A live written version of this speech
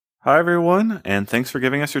Hi, everyone, and thanks for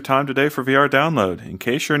giving us your time today for VR Download. In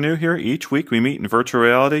case you're new here, each week we meet in virtual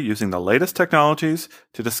reality using the latest technologies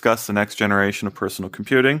to discuss the next generation of personal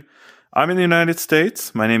computing. I'm in the United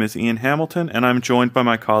States. My name is Ian Hamilton, and I'm joined by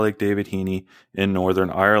my colleague David Heaney in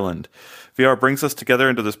Northern Ireland. VR brings us together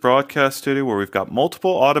into this broadcast studio where we've got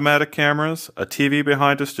multiple automatic cameras, a TV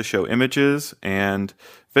behind us to show images and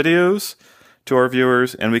videos to our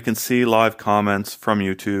viewers, and we can see live comments from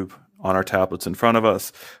YouTube on our tablets in front of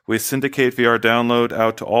us. We syndicate VR Download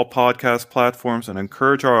out to all podcast platforms and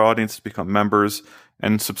encourage our audience to become members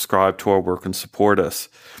and subscribe to our work and support us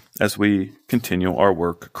as we continue our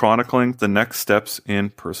work chronicling the next steps in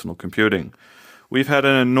personal computing. We've had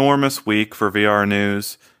an enormous week for VR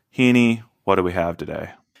news. Heaney, what do we have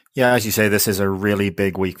today? Yeah, as you say, this is a really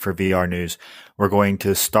big week for VR news. We're going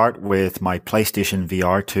to start with my PlayStation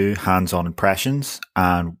VR 2 hands-on impressions,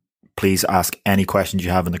 and please ask any questions you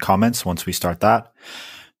have in the comments once we start that.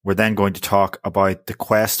 We're then going to talk about the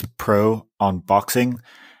Quest Pro unboxing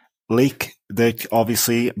leak that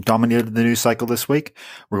obviously dominated the news cycle this week.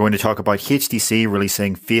 We're going to talk about HTC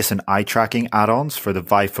releasing face and eye tracking add-ons for the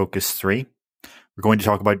Vive Focus 3. We're going to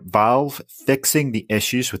talk about Valve fixing the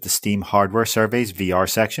issues with the Steam hardware surveys VR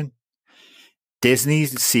section.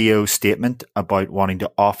 Disney's CEO statement about wanting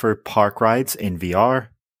to offer park rides in VR.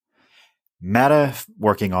 Meta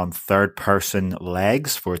working on third-person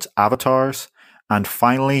legs for its avatars. And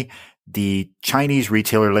finally, the Chinese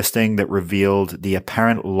retailer listing that revealed the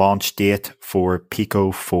apparent launch date for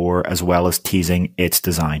Pico 4 as well as teasing its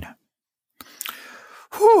design.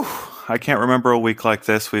 Whew. I can't remember a week like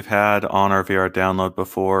this we've had on our VR Download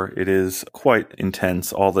before. It is quite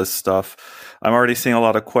intense, all this stuff. I'm already seeing a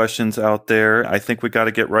lot of questions out there. I think we got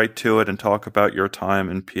to get right to it and talk about your time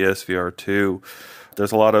in PSVR 2.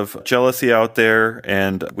 There's a lot of jealousy out there,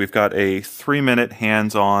 and we've got a 3-minute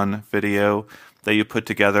hands-on video that you put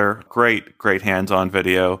together. Great hands-on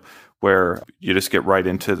video where you just get right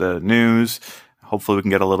into the news. Hopefully we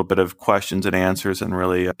can get a little bit of questions and answers and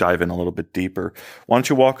really dive in a little bit deeper. Why don't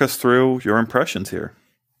you walk us through your impressions here?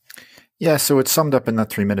 Yeah, so it's summed up in that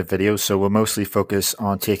 3-minute video, so we'll mostly focus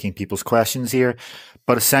on taking people's questions here.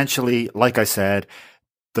 But essentially, like I said,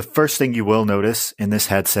 the first thing you will notice in this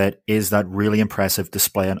headset is that really impressive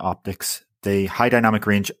display and optics. The high dynamic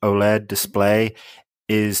range OLED display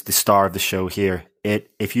is the star of the show here.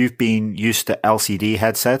 If you've been used to LCD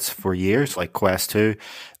headsets for years, like Quest 2,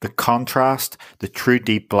 the contrast, the true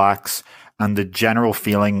deep blacks, and the general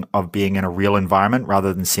feeling of being in a real environment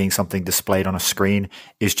rather than seeing something displayed on a screen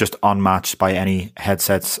is just unmatched by any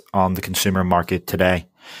headsets on the consumer market today.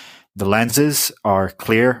 The lenses are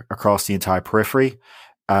clear across the entire periphery,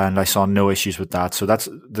 and I saw no issues with that. So that's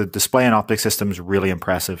the display and optic system is really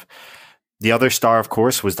impressive. The other star, of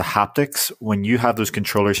course, was the haptics. When you have those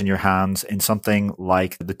controllers in your hands in something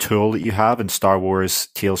like the tool that you have in Star Wars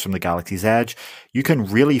Tales from the Galaxy's Edge, you can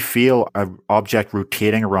really feel an object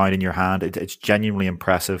rotating around in your hand. It's genuinely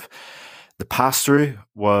impressive. The pass-through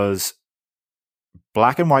was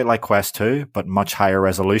black and white like Quest 2, but much higher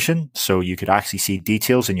resolution, so you could actually see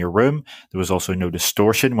details in your room. There was also no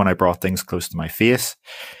distortion when I brought things close to my face.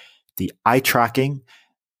 The eye tracking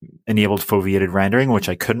enabled foveated rendering, which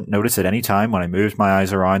I couldn't notice at any time when I moved my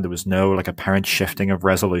eyes around. There was no apparent shifting of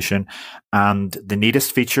resolution. And the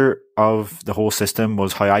neatest feature of the whole system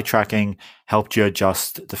was how eye tracking helped you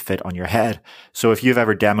adjust the fit on your head. So if you've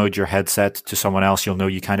ever demoed your headset to someone else, you'll know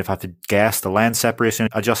you kind of have to guess the lens separation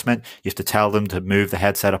adjustment. You have to tell them to move the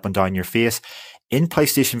headset up and down your face. In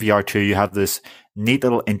PlayStation VR 2, you have this neat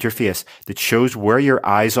little interface that shows where your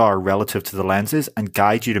eyes are relative to the lenses and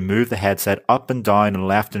guides you to move the headset up and down and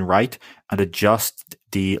left and right and adjust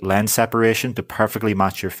the lens separation to perfectly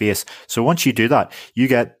match your face. So once you do that, you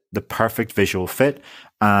get the perfect visual fit.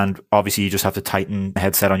 And obviously you just have to tighten the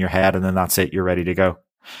headset on your head and then that's it. You're ready to go.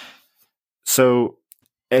 So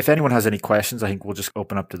if anyone has any questions, I think we'll just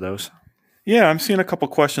open up to those. Yeah, I'm seeing a couple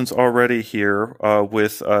questions already here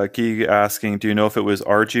with Guy asking, do you know if it was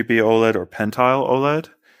RGB OLED or Pentile OLED?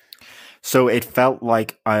 So it felt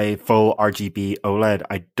like a full RGB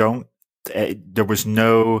OLED. There was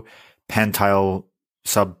no Pentile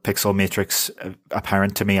sub-pixel matrix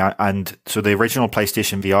apparent to me. And so the original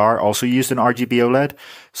PlayStation VR also used an RGB OLED.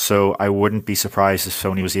 So I wouldn't be surprised if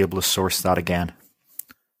Sony was able to source that again.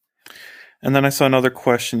 And then I saw another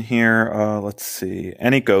question here. Let's see.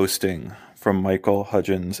 Any ghosting? From Michael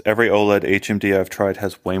Hudgens. Every OLED HMD I've tried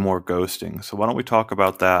has way more ghosting. So why don't we talk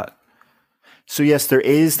about that? So yes, there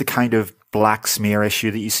is the kind of black smear issue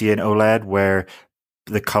that you see in OLED where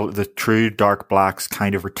the true dark blacks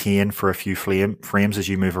kind of retain for a few frames as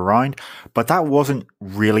you move around. But that wasn't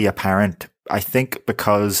really apparent I think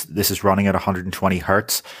because this is running at 120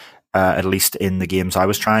 hertz, at least in the games I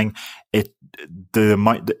was trying,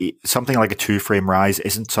 something like a 2-frame rise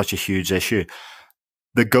isn't such a huge issue.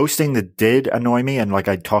 The ghosting that did annoy me, and like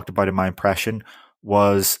I talked about in my impression,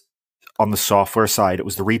 was on the software side. It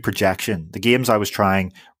was the reprojection. The games I was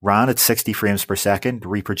trying ran at 60 frames per second,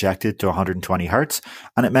 reprojected to 120 hertz.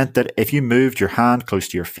 And it meant that if you moved your hand close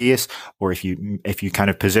to your face, or if you kind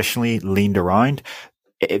of positionally leaned around,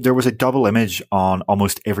 there was a double image on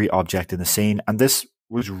almost every object in the scene. And this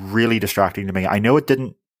was really distracting to me. I know it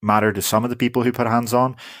didn't matter to some of the people who put hands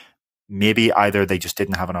on. Maybe either they just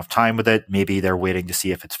didn't have enough time with it. Maybe they're waiting to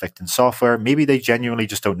see if it's fixed in software. Maybe they genuinely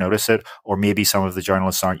just don't notice it. Or maybe some of the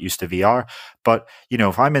journalists aren't used to VR. But,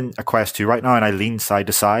 if I'm in a Quest 2 right now and I lean side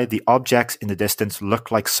to side, the objects in the distance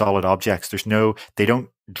look like solid objects. They don't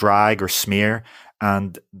drag or smear.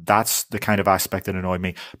 And that's the kind of aspect that annoyed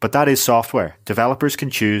me. But that is software. Developers can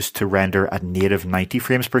choose to render at native 90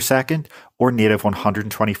 frames per second or native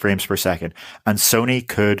 120 frames per second. And Sony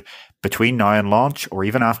could, between now and launch, or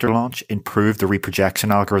even after launch, improve the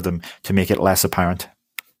reprojection algorithm to make it less apparent.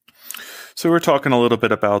 So we were talking a little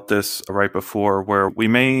bit about this right before, where we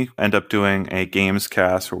may end up doing a games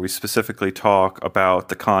cast where we specifically talk about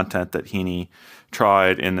the content that Heaney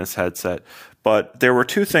tried in this headset. But there were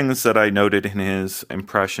two things that I noted in his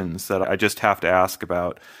impressions that I just have to ask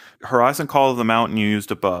about. Horizon Call of the Mountain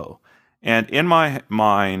used a bow. And in my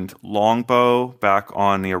mind, longbow back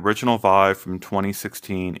on the original Vive from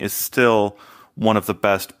 2016 is still one of the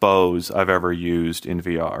best bows I've ever used in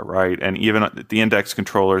VR, right? And even the Index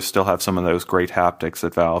controllers still have some of those great haptics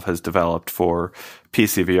that Valve has developed for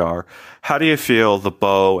PC VR. How do you feel the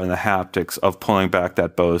bow and the haptics of pulling back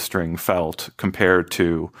that bowstring felt compared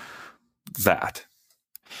to that?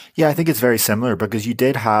 Yeah, I think it's very similar because you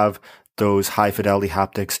did have those high fidelity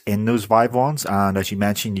haptics in those Vive ones. And as you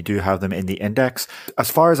mentioned, you do have them in the Index.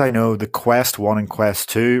 As far as I know, the Quest 1 and Quest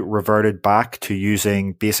 2 reverted back to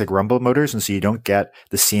using basic rumble motors. And so you don't get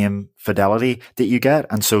the same fidelity that you get.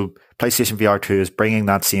 And so PlayStation VR 2 is bringing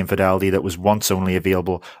that same fidelity that was once only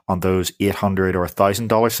available on those $800 or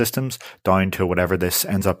 $1,000 systems down to whatever this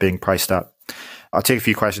ends up being priced at. I'll take a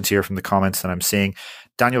few questions here from the comments that I'm seeing.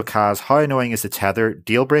 Daniel Kaz, how annoying is the tether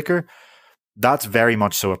deal breaker? That's very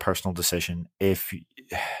much so a personal decision.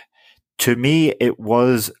 To me, it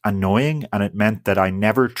was annoying, and it meant that I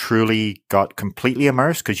never truly got completely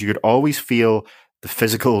immersed because you could always feel the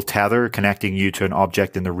physical tether connecting you to an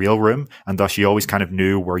object in the real room, and thus you always kind of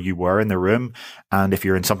knew where you were in the room. And if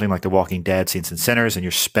you're in something like The Walking Dead, Saints and Sinners, and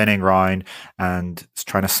you're spinning around and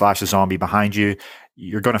trying to slash a zombie behind you,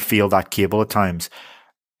 you're going to feel that cable at times.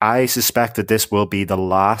 I suspect that this will be the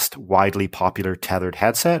last widely popular tethered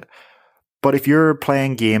headset. But if you're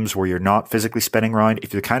playing games where you're not physically spinning around,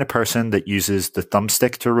 if you're the kind of person that uses the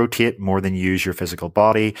thumbstick to rotate more than use your physical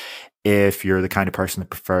body, if you're the kind of person that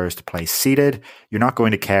prefers to play seated, you're not going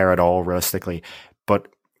to care at all realistically. But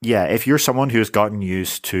yeah, if you're someone who has gotten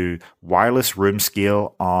used to wireless room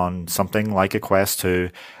scale on something like a Quest 2,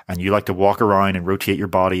 and you like to walk around and rotate your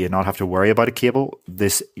body and not have to worry about a cable,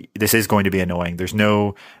 this is going to be annoying. There's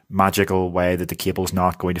no magical way that the cable is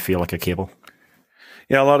not going to feel like a cable.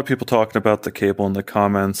 Yeah, a lot of people talking about the cable in the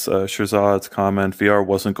comments. Shirzad's comment, VR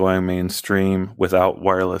wasn't going mainstream without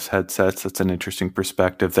wireless headsets. That's an interesting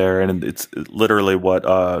perspective there. And it's literally what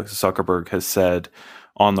Zuckerberg has said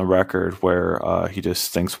on the record, where he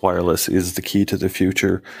just thinks wireless is the key to the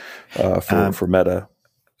future for Meta.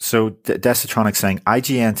 So Desatronic saying,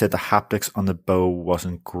 IGN said the haptics on the bow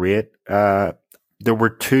wasn't great. There were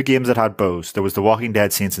two games that had bows. There was The Walking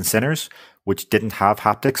Dead Saints and Sinners, which didn't have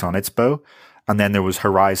haptics on its bow. And then there was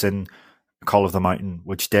Horizon Call of the Mountain,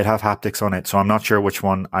 which did have haptics on it. So I'm not sure which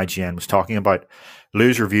one IGN was talking about.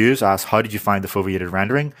 Lose Reviews asked, how did you find the foveated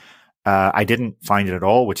rendering? I didn't find it at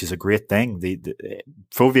all, which is a great thing. The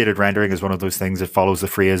foveated rendering is one of those things that follows the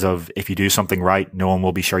phrase of, if you do something right, no one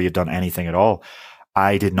will be sure you've done anything at all.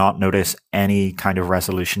 I did not notice any kind of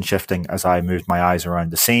resolution shifting as I moved my eyes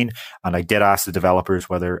around the scene. And I did ask the developers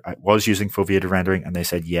whether I was using foveated rendering, and they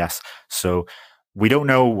said yes. So we don't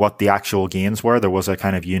know what the actual gains were. There was a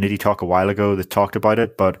kind of Unity talk a while ago that talked about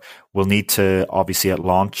it, but we'll need to obviously at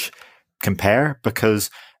launch compare, because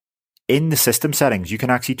in the system settings, you can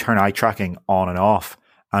actually turn eye tracking on and off.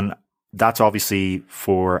 And that's obviously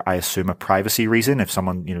for, I assume, a privacy reason, if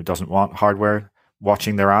someone, doesn't want hardware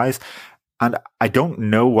watching their eyes. And I don't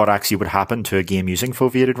know what actually would happen to a game using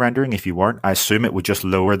foveated rendering if you weren't. I assume it would just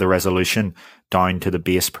lower the resolution down to the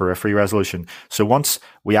base periphery resolution. So once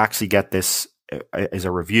we actually get this is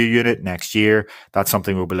a review unit next year. That's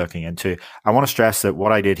something we'll be looking into. I want to stress that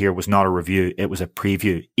what I did here was not a review. It was a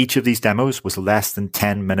preview. Each of these demos was less than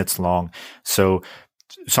 10 minutes long. So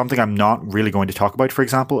something I'm not really going to talk about, for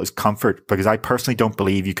example, is comfort, because I personally don't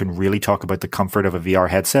believe you can really talk about the comfort of a VR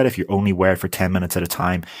headset if you only wear it for 10 minutes at a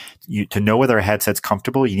time. To know whether a headset's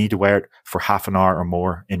comfortable, you need to wear it for half an hour or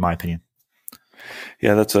more, in my opinion.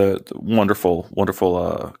 Yeah, that's a wonderful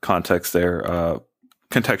context there,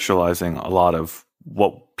 contextualizing a lot of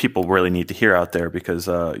what people really need to hear out there, because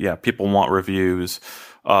people want reviews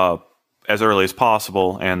as early as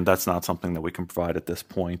possible, and that's not something that we can provide at this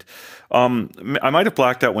point. I might have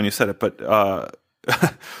blacked out when you said it, but the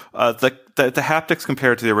haptics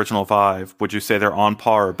compared to the original Vive, would you say they're on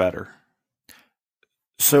par or better?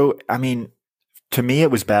 So, I mean, to me,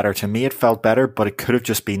 it was better. To me, it felt better, but it could have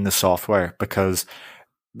just been the software, because,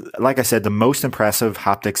 like I said, the most impressive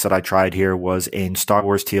haptics that I tried here was in Star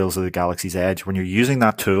Wars Tales of the Galaxy's Edge. When you're using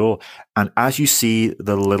that tool, and as you see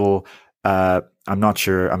the little, I'm not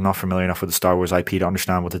familiar enough with the Star Wars IP to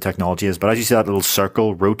understand what the technology is, but as you see that little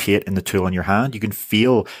circle rotate in the tool in your hand, you can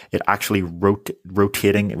feel it actually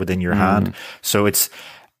rotating within your hand. So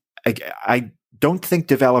I don't think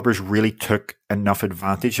developers really took enough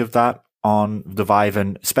advantage of that on the Vive,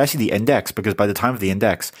 and especially the Index, because by the time of the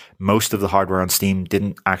Index, most of the hardware on Steam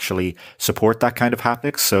didn't actually support that kind of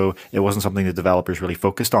haptics, so it wasn't something that developers really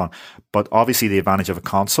focused on. But obviously the advantage of a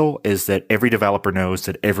console is that every developer knows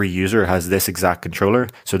that every user has this exact controller,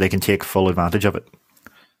 so they can take full advantage of it.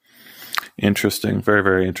 Interesting. Very,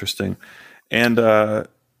 very interesting. And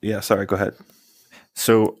sorry, go ahead.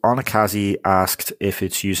 So Onakazi asked if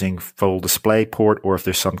it's using full display port or if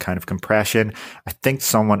there's some kind of compression. I think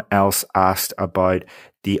someone else asked about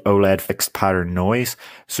the OLED fixed pattern noise.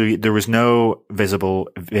 So there was no visible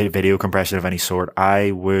video compression of any sort.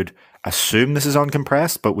 I would assume this is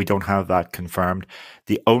uncompressed, but we don't have that confirmed.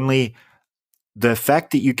 The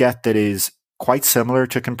effect that you get that is quite similar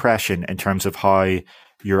to compression in terms of how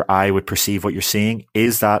your eye would perceive what you're seeing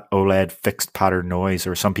is that OLED fixed pattern noise,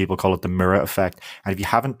 or some people call it the mirror effect. And if you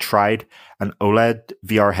haven't tried an OLED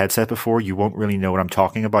VR headset before, you won't really know what I'm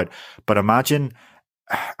talking about. But imagine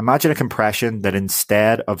a compression that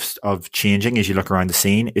instead of changing as you look around the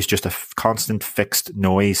scene is just a constant fixed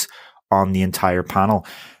noise on the entire panel.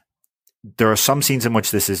 There are some scenes in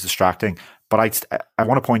which this is distracting, but I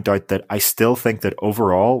want to point out that I still think that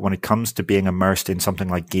overall, when it comes to being immersed in something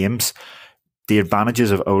like games, the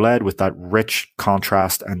advantages of OLED with that rich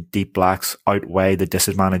contrast and deep blacks outweigh the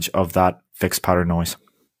disadvantage of that fixed pattern noise.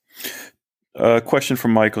 A question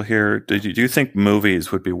from Michael here. Do you think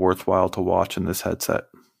movies would be worthwhile to watch in this headset?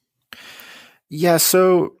 Yeah,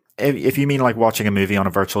 so if you mean like watching a movie on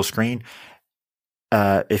a virtual screen,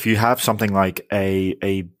 if you have something like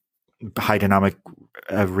a high dynamic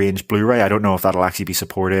range Blu-ray, I don't know if that'll actually be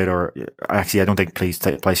supported, or actually I don't think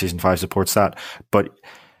PlayStation 5 supports that, but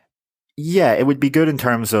yeah, it would be good in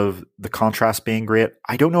terms of the contrast being great.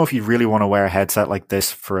 I don't know if you really want to wear a headset like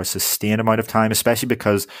this for a sustained amount of time, especially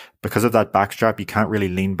because of that backstrap, you can't really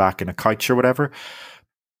lean back in a couch or whatever.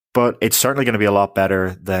 But it's certainly going to be a lot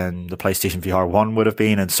better than the PlayStation VR 1 would have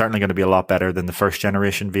been, and certainly going to be a lot better than the first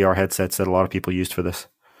generation VR headsets that a lot of people used for this.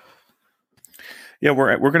 Yeah,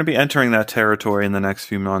 we're going to be entering that territory in the next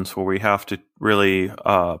few months where we have to really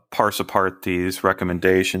parse apart these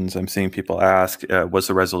recommendations. I'm seeing people ask, was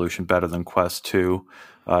the resolution better than Quest 2?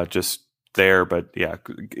 Just there, but yeah,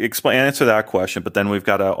 answer that question. But then we've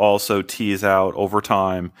got to also tease out over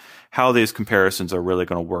time how these comparisons are really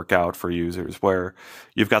going to work out for users, where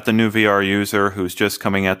you've got the new VR user who's just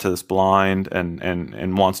coming into this blind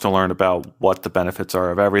and wants to learn about what the benefits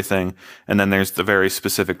are of everything. And then there's the very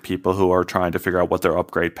specific people who are trying to figure out what their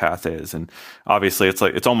upgrade path is. And obviously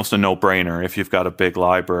it's almost a no-brainer if you've got a big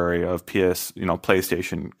library of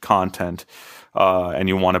PlayStation content, and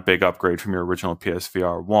you want a big upgrade from your original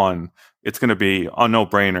PSVR 1, it's going to be a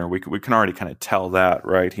no-brainer. We can already kind of tell that,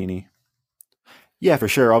 right, Heaney? Yeah, for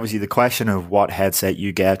sure. Obviously, the question of what headset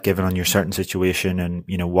you get given on your certain situation and,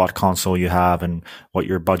 what console you have and what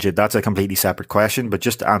your budget, that's a completely separate question. But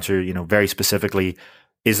just to answer, very specifically,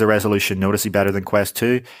 is the resolution noticeably better than Quest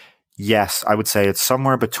 2? Yes, I would say it's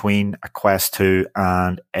somewhere between a Quest 2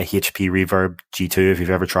 and a HP Reverb G2 if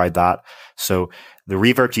you've ever tried that. So the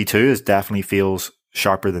Reverb G2 definitely feels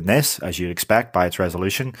sharper than this, as you'd expect by its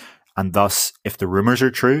resolution. And thus, if the rumors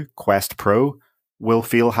are true, Quest Pro will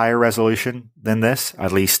feel higher resolution than this,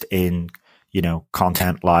 at least in,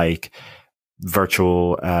 content like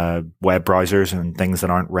virtual web browsers and things that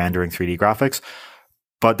aren't rendering 3D graphics.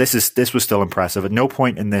 But this was still impressive. At no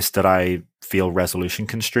point in this did I feel resolution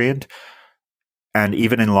constrained. And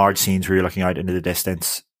even in large scenes where you're looking out into the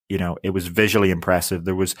distance, it was visually impressive.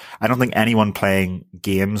 I don't think anyone playing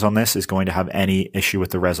games on this is going to have any issue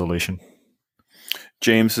with the resolution.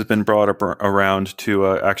 James has been brought up around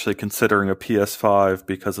to actually considering a PS5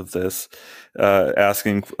 because of this,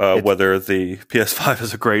 asking whether the PS5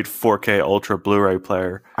 is a great 4K Ultra Blu-ray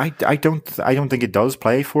player. I don't think it does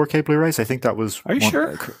play 4K Blu-rays. I think that was. Are you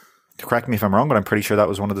sure? Correct me if I'm wrong, but I'm pretty sure that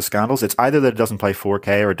was one of the scandals. It's either that it doesn't play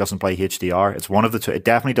 4K or it doesn't play HDR. It's one of the two. It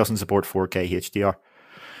definitely doesn't support 4K HDR.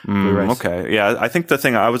 Okay. Yeah, I think the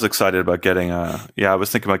thing I was excited about getting, I was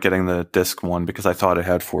thinking about getting the disc one because I thought it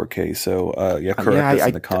had 4K. So, correct us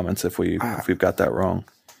in the comments if we've got that wrong.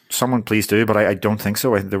 Someone please do, but I don't think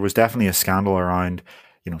so. There was definitely a scandal around,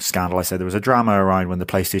 I said there was a drama around when the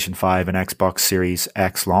PlayStation 5 and Xbox Series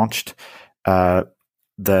X launched.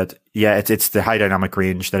 It's the high dynamic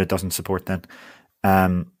range that it doesn't support then.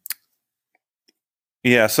 One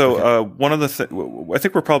of the I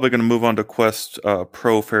think we're probably going to move on to Quest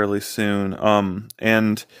Pro fairly soon.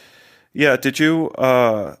 Did you?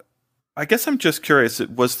 I guess I'm just curious.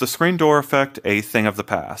 Was the screen door effect a thing of the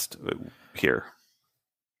past here?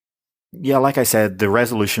 Yeah, like I said, the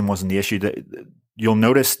resolution wasn't the issue. You'll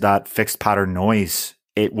notice that fixed pattern noise.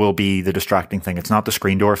 It will be the distracting thing. It's not the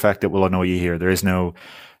screen door effect that will annoy you here. There is no,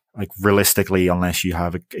 realistically, unless you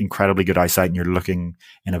have incredibly good eyesight and you're looking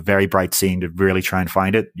in a very bright scene to really try and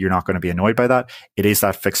find it, you're not going to be annoyed by that. It is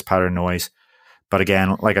that fixed pattern noise. But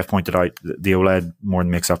again, like I've pointed out, the OLED more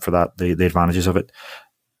than makes up for that, the advantages of it.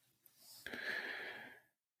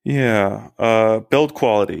 Yeah. Build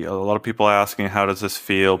quality. A lot of people asking, how does this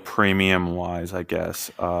feel premium wise, I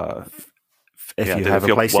guess? If you have a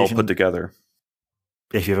PlayStation, well put together.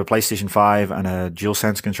 If you have a PlayStation 5 and a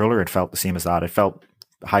DualSense controller, it felt the same as that. It felt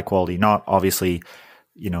high quality, not obviously,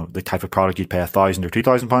 the type of product you'd pay £1,000 or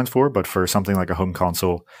 £2,000 for, but for something like a home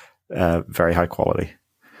console, very high quality.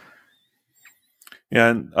 Yeah,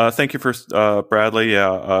 and thank you for Bradley.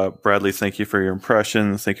 Bradley, thank you for your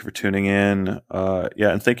impressions. Thank you for tuning in.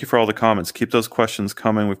 And thank you for all the comments. Keep those questions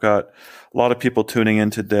coming. We've got a lot of people tuning in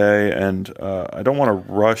today, and I don't want to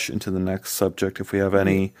rush into the next subject if we have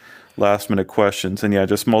any last-minute questions. And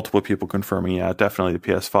just multiple people confirming, definitely the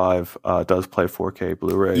PS5 does play 4K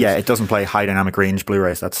Blu-rays. Yeah, it doesn't play high dynamic range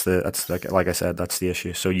Blu-rays. That's like I said, that's the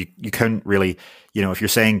issue. So you couldn't really, if you're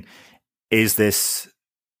saying, is this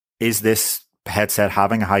headset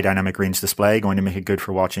having a high dynamic range display going to make it good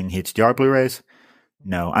for watching HDR Blu-rays?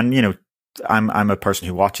 No. And I'm a person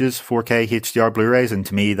who watches 4K HDR Blu-rays, and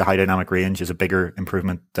to me the high dynamic range is a bigger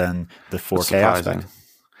improvement than the 4K aspect.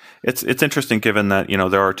 It's interesting given that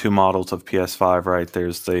there are two models of PS5, right?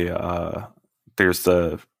 There's the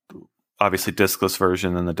obviously discless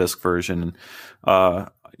version and the disc version.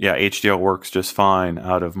 HDR works just fine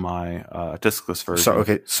out of my discless version. So,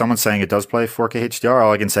 okay, someone's saying it does play 4K HDR.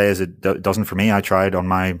 All I can say is it doesn't for me. I tried on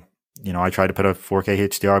my, I tried to put a 4K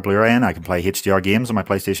HDR Blu-ray in. I can play HDR games on my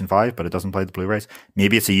PlayStation 5, but it doesn't play the Blu-rays.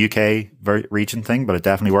 Maybe it's a UK region thing, but it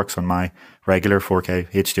definitely works on my regular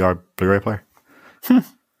 4K HDR Blu-ray player.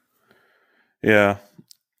 Yeah.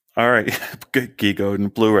 All right. Gigo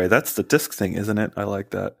and Blu-ray. That's the disc thing, isn't it? I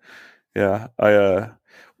like that. Yeah.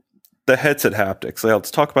 The headset haptics.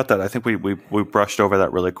 Let's talk about that. I think we brushed over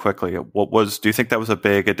that really quickly. Do you think that was a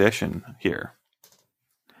big addition here?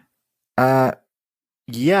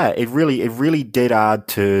 Yeah, it really did add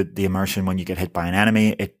to the immersion when you get hit by an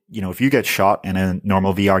enemy. If you get shot in a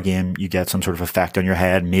normal VR game, you get some sort of effect on your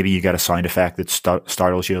head. Maybe you get a sound effect that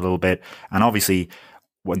startles you a little bit. And obviously,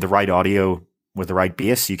 when the right audio with the right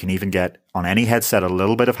bass, you can even get on any headset a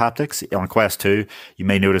little bit of haptics. On Quest 2, you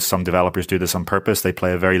may notice some developers do this on purpose. They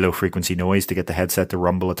play a very low frequency noise to get the headset to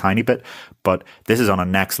rumble a tiny bit. But this is on a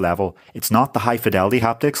next level. It's not the high fidelity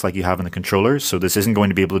haptics like you have in the controllers. So this isn't going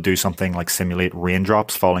to be able to do something like simulate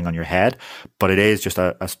raindrops falling on your head. But it is just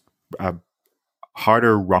a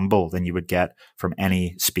harder rumble than you would get from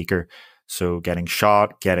any speaker. So getting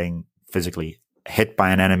shot, getting physically hit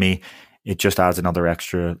by an enemy, it just adds another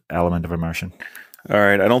extra element of immersion. All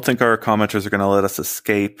right. I don't think our commenters are going to let us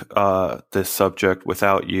escape this subject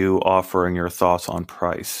without you offering your thoughts on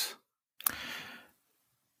price.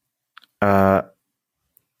 I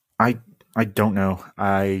don't know.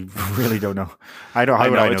 I really don't know. I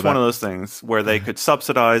know it's one of those things where they could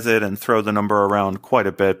subsidize it and throw the number around quite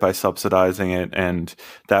a bit by subsidizing it, and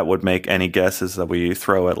that would make any guesses that we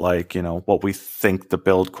throw at what we think the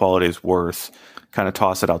build quality is worth kind of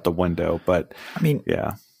toss it out the window. But I mean,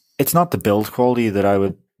 it's not the build quality that I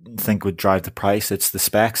would think would drive the price. It's the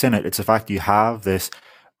specs in it. It's the fact you have this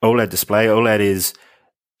OLED display. OLED is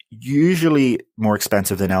usually more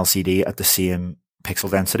expensive than LCD at the same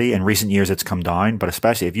pixel density. In recent years, it's come down, but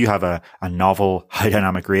especially if you have a novel high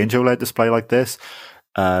dynamic range OLED display like this,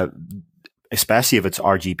 especially if it's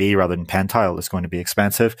RGB rather than pen tile, it's going to be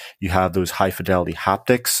expensive. You have those high fidelity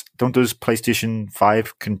haptics. Don't those PlayStation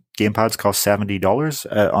 5 gamepads cost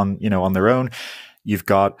 $70 on their own? You've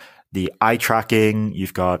got the eye tracking.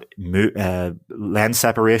 You've got lens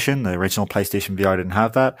separation. The original PlayStation VR didn't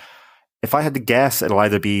have that. If I had to guess, it'll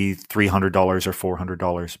either be $300 or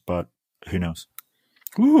 $400, but who knows?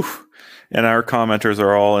 Woo. And our commenters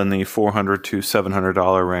are all in the $400 to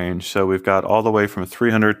 $700 range. So we've got all the way from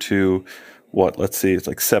 $300 to let's see, it's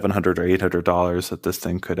like $700 or $800 that this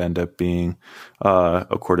thing could end up being,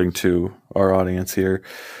 according to our audience here.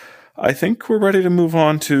 I think we're ready to move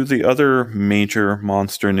on to the other major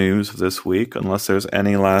monster news of this week, unless there's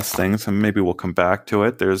any last things, and maybe we'll come back to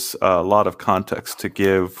it. There's a lot of context to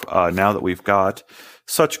give now that we've got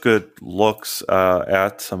such good looks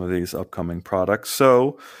at some of these upcoming products.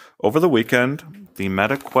 So over the weekend, the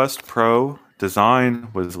Meta Quest Pro design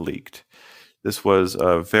was leaked. This was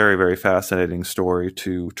a very, very fascinating story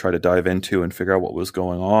to try to dive into and figure out what was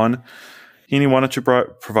going on. Heaney, why don't you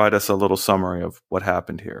provide us a little summary of what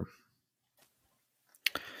happened here?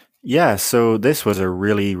 Yeah, so this was a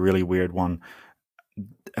really, really weird one.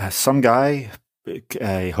 Some guy,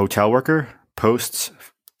 a hotel worker, posts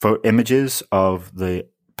images of the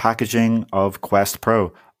packaging of Quest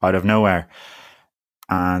Pro out of nowhere.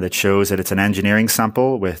 And it shows that it's an engineering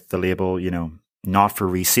sample with the label, not for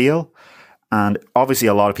resale. And obviously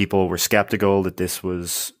a lot of people were skeptical that this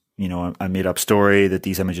was, a made-up story, that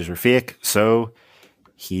these images were fake. So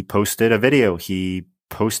he posted a video. He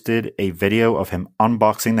posted a video of him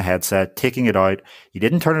unboxing the headset, taking it out. He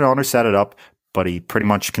didn't turn it on or set it up, but he pretty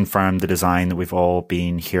much confirmed the design that we've all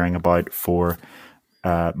been hearing about for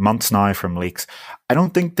months now from leaks. I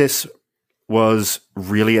don't think this was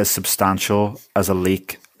really as substantial as a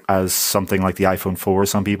leak as something like the iPhone 4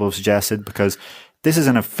 some people have suggested, because this is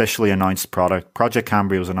an officially announced product. Project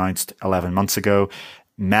Cambria was announced 11 months ago.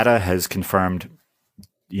 Meta has confirmed,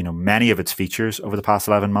 many of its features over the past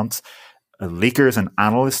 11 months. Leakers and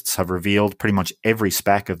analysts have revealed pretty much every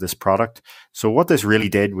spec of this product. So what this really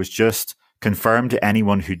did was just confirm to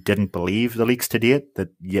anyone who didn't believe the leaks to date that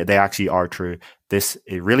they actually are true.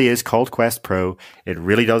 It really is called Quest Pro. It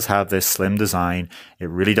really does have this slim design. It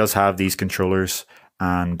really does have these controllers,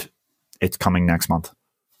 and it's coming next month.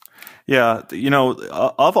 Yeah,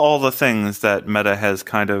 of all the things that Meta has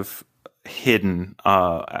kind of hidden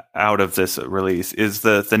out of this release is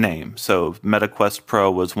the name. So Meta Quest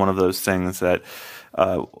Pro was one of those things that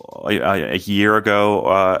a year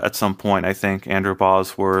ago at some point, I think Andrew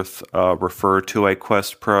Bosworth referred to a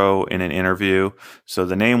Quest Pro in an interview. So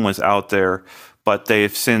the name was out there, but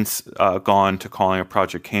they've since gone to calling it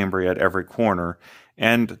Project Cambria at every corner.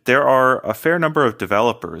 And there are a fair number of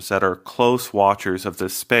developers that are close watchers of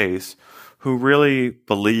this space who really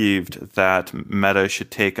believed that Meta should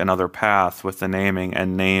take another path with the naming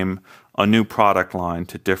and name a new product line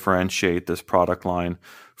to differentiate this product line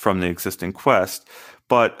from the existing Quest.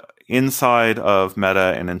 But inside of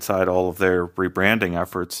Meta and inside all of their rebranding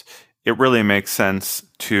efforts, it really makes sense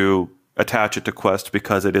to attach it to Quest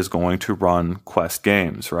because it is going to run Quest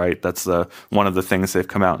games, right? That's one of the things they've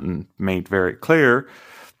come out and made very clear,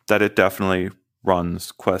 that it definitely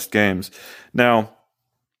runs Quest games. Now,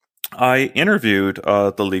 I interviewed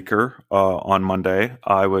the leaker on Monday.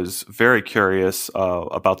 I was very curious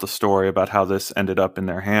about the story, about how this ended up in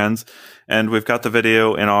their hands. And we've got the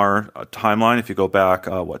video in our timeline. If you go back,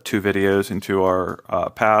 2 videos into our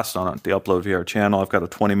past on the Upload VR channel, I've got a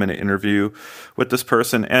 20-minute interview with this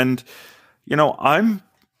person. And,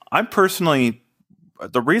 I'm personally,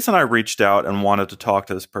 the reason I reached out and wanted to talk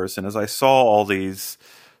to this person is I saw all these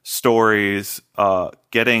stories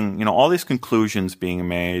getting, all these conclusions being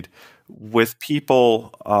made with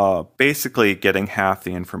people basically getting half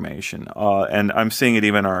the information. And I'm seeing it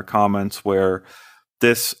even in our comments where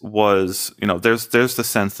this was, there's the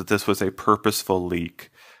sense that this was a purposeful leak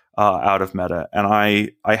out of Meta. And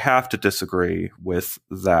I have to disagree with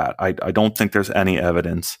that. I don't think there's any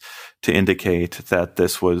evidence to indicate that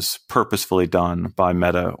this was purposefully done by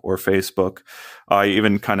Meta or Facebook. I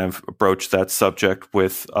even kind of broached that subject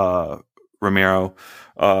with Ramiro,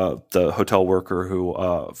 the hotel worker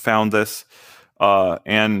who found this.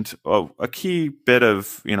 And a key bit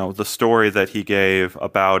of, the story that he gave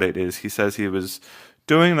about it is he says he was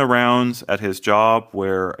doing the rounds at his job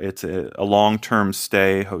where it's a long-term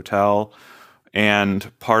stay hotel.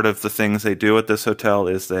 And part of the things they do at this hotel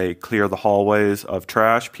is they clear the hallways of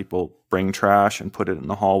trash. People bring trash and put it in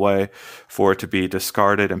the hallway for it to be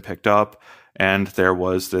discarded and picked up. and there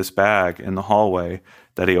was this bag in the hallway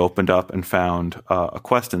that he opened up and found a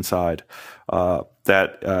Quest inside.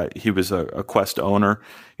 That he was a Quest owner.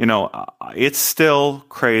 It's still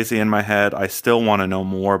crazy in my head. I still want to know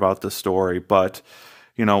more about the story, but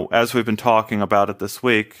as we've been talking about it this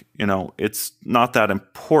week, it's not that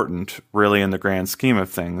important really in the grand scheme of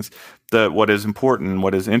things. What is important,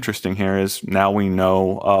 what is interesting here is now we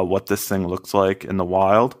know what this thing looks like in the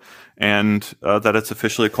wild, and that it's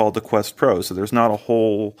officially called the Quest Pro. So there's not a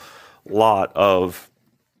whole lot of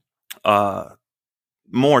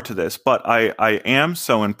more to this, but I am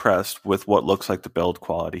so impressed with what looks like the build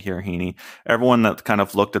quality here, Heaney. Everyone that kind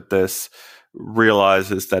of looked at this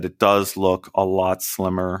realizes that it does look a lot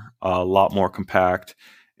slimmer, a lot more compact,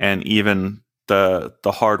 and even the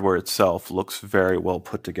hardware itself looks very well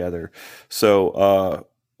put together. So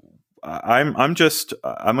I'm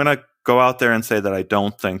gonna go out there and say that I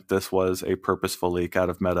don't think this was a purposeful leak out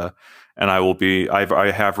of Meta, and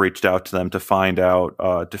I have reached out to them to find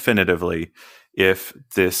out definitively if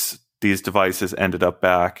these devices ended up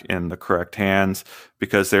back in the correct hands,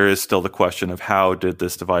 because there is still the question of how did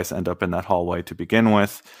this device end up in that hallway to begin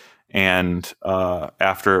with, and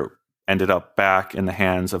after it ended up back in the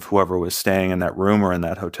hands of whoever was staying in that room or in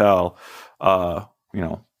that hotel,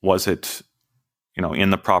 was it in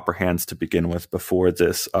the proper hands to begin with before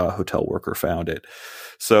this hotel worker found it?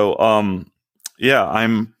 So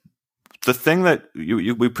the thing that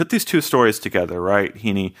we put these two stories together, right,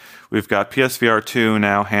 Heaney? We've got PSVR 2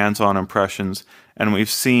 now, hands-on impressions, and we've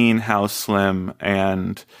seen how slim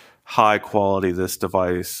and high quality this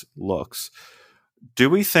device looks.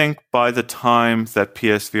 Do we think by the time that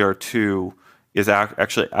PSVR 2 is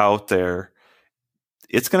actually out there,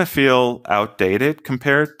 it's going to feel outdated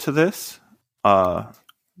compared to this?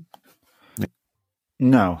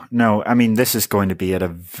 No. I mean, this is going to be at a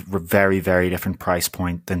very, very different price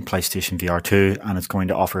point than PlayStation VR 2, and it's going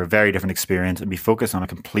to offer a very different experience and be focused on a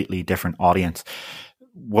completely different audience.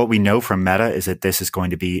 What we know from Meta is that this is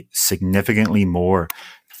going to be significantly more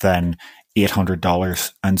than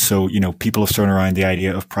 $800. And so, people have thrown around the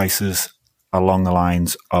idea of prices along the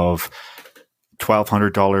lines of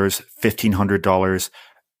 $1,200, $1,500,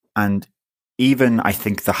 and even I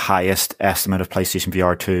think the highest estimate of PlayStation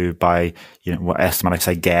VR 2 by, what estimate I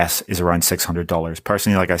say guess is around $600.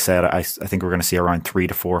 Personally, like I said, I think we're going to see around $300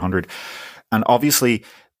 to $400. And obviously,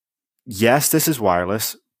 yes, this is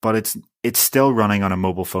wireless, but it's still running on a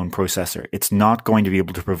mobile phone processor. It's not going to be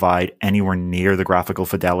able to provide anywhere near the graphical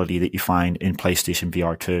fidelity that you find in PlayStation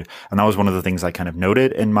VR 2. And that was one of the things I kind of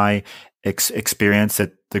noted in my experience,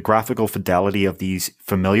 that the graphical fidelity of these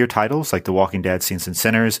familiar titles like The Walking Dead Saints and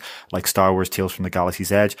Sinners, like Star Wars Tales from the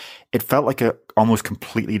Galaxy's Edge, it felt like a almost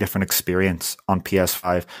completely different experience on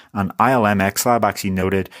PS5. And ILM XLab actually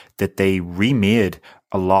noted that they remade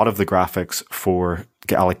a lot of the graphics for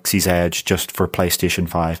Galaxy's Edge just for PlayStation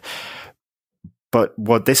 5. But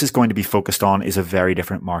what this is going to be focused on is a very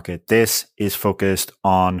different market. This is focused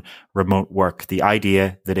on remote work. The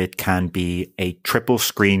idea that it can be a triple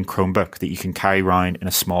screen Chromebook that you can carry around in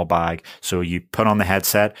a small bag. So you put on the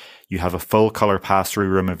headset, you have a full color pass-through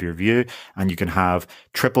room of your view, and you can have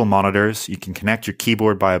triple monitors. You can connect your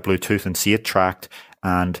keyboard via Bluetooth and see it tracked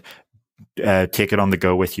and take it on the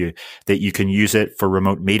go with you. That you can use it for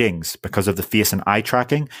remote meetings because of the face and eye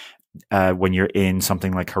tracking. When you're in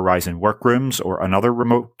something like Horizon Workrooms or another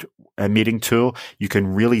remote meeting tool, you can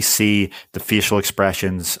really see the facial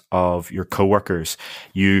expressions of your coworkers.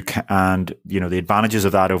 And the advantages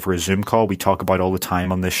of that over a Zoom call, we talk about all the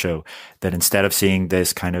time on this show, that instead of seeing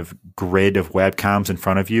this kind of grid of webcams in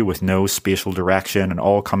front of you with no spatial direction and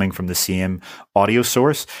all coming from the same audio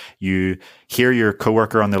source, you hear your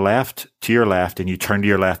coworker on the left to your left and you turn to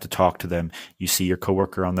your left to talk to them. You see your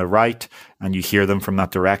coworker on the right and you hear them from that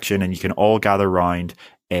direction, and you can all gather around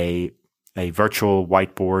a virtual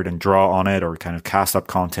whiteboard and draw on it or kind of cast up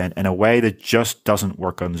content in a way that just doesn't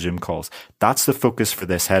work on Zoom calls. That's the focus for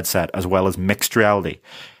this headset, as well as mixed reality.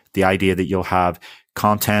 The idea that you'll have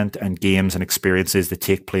content and games and experiences that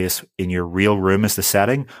take place in your real room as the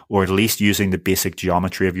setting, or at least using the basic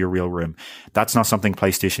geometry of your real room. That's not something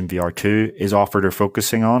PlayStation VR 2 is offered or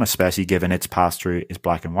focusing on, especially given its pass-through is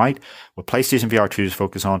black and white. What PlayStation VR 2 is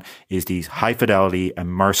focused on is these high-fidelity,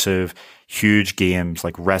 immersive, huge games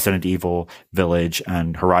like Resident Evil Village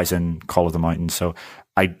and Horizon Call of the Mountain. So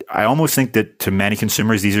I almost think that to many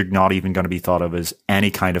consumers, these are not even going to be thought of as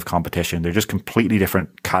any kind of competition. They're just completely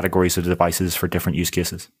different categories of devices for different use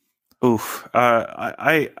cases. Oof.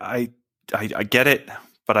 I get it,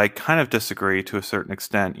 but I kind of disagree to a certain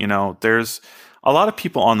extent. There's a lot of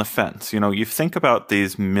people on the fence. You think about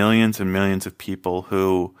these millions and millions of people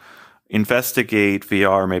who, investigate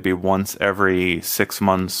VR maybe once every 6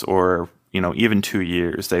 months or even 2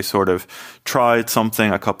 years. They sort of tried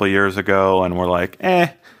something a couple of years ago and were like,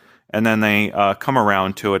 and then they come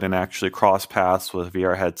around to it and actually cross paths with a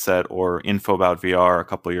VR headset or info about VR a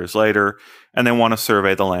couple of years later, and they want to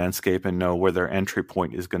survey the landscape and know where their entry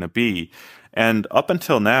point is going to be. And up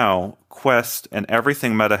until now, Quest and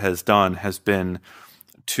everything Meta has done has been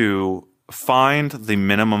to find the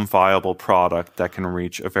minimum viable product that can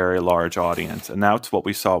reach a very large audience. And that's what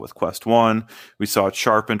we saw with Quest 1. We saw it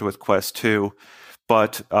sharpened with Quest 2.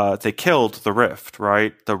 But they killed the Rift,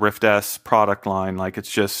 right? The Rift S product line, like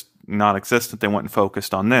it's just non-existent. They went and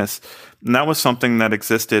focused on this. And that was something that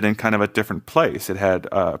existed in kind of a different place. It had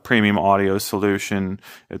a premium audio solution.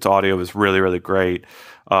 Its audio was really, really great.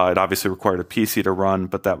 It obviously required a PC to run,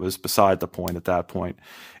 but that was beside the point at that point.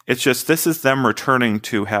 It's just, this is them returning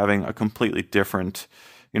to having a completely different,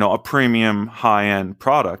 a premium high-end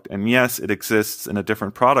product. And yes, it exists in a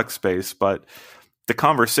different product space, but the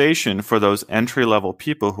conversation for those entry-level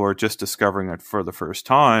people who are just discovering it for the first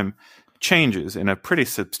time changes in a pretty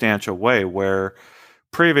substantial way, where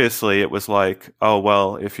previously it was like, oh,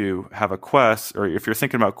 well, if you have a Quest, or if you're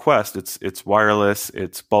thinking about Quest, it's wireless,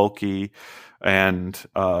 it's bulky, and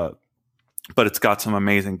but it's got some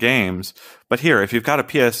amazing games. But here, if you've got a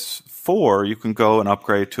PS4, you can go and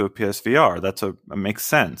upgrade to a PSVR. That makes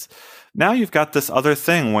sense. Now you've got this other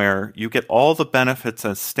thing where you get all the benefits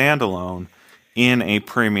as standalone in a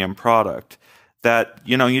premium product that,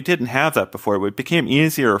 you didn't have that before. It became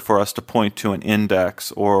easier for us to point to an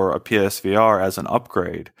Index or a PSVR as an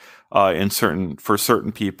upgrade for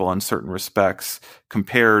certain people in certain respects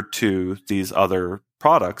compared to these other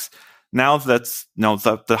products. Now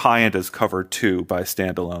the high end is covered too by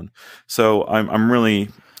standalone. So I'm really,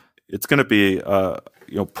 it's going to be,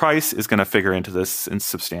 price is going to figure into this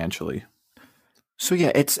substantially. So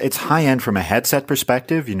yeah, it's high end from a headset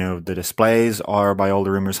perspective. The displays are, by all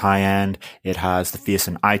the rumors, high end. It has the face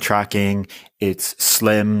and eye tracking. It's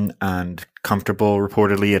slim and comfortable.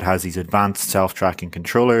 Reportedly, it has these advanced self-tracking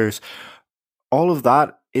controllers. All of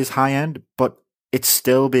that is high end, but it's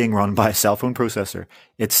still being run by a cell phone processor.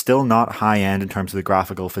 It's still not high end in terms of the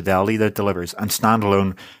graphical fidelity that it delivers. And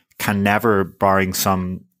standalone can never, barring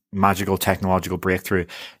some magical technological breakthrough,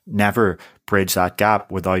 never bridge that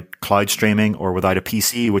gap without cloud streaming or without a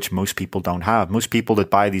PC, which most people don't have. Most people that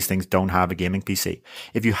buy these things don't have a gaming PC.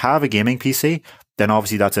 If you have a gaming PC, then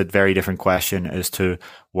obviously that's a very different question as to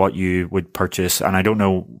what you would purchase. And I don't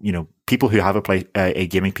know, people who have a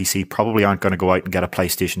gaming PC probably aren't going to go out and get a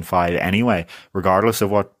PlayStation 5 anyway, regardless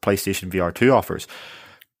of what PlayStation VR 2 offers.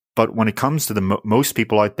 But when it comes to the most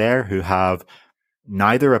people out there who have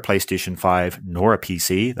neither a PlayStation 5 nor a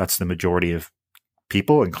PC, that's the majority of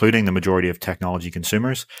people, including the majority of technology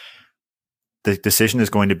consumers, the decision is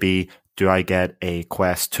going to be, do I get a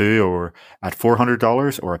Quest 2 or at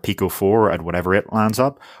 $400 or a Pico 4 at whatever it lands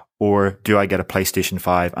up, or do I get a PlayStation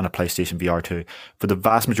 5 and a PlayStation VR 2? For the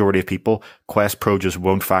vast majority of people, Quest Pro just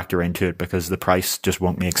won't factor into it because the price just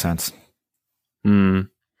won't make sense.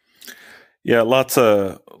 Yeah, lots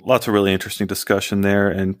of really interesting discussion there,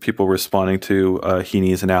 and people responding to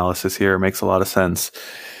Heaney's analysis here makes a lot of sense.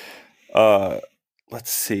 Let's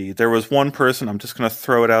see. There was one person, I'm just going to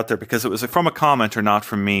throw it out there because it was from a commenter, not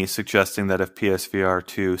from me, suggesting that if PSVR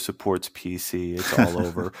 2 supports PC, it's all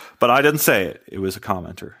over. But I didn't say it. It was a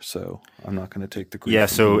commenter, so I'm not going to take the grief. Yeah,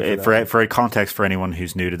 so for context for anyone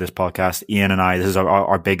who's new to this podcast, Ian and I, this is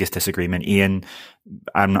our biggest disagreement. Ian,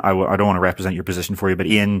 I don't want to represent your position for you, but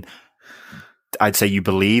Ian, I'd say you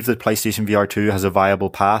believe that PlayStation VR 2 has a viable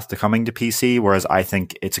path to coming to PC, whereas I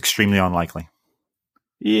think it's extremely unlikely.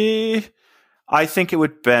 Yeah. I think it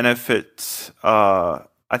would benefit. I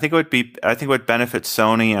think it would benefit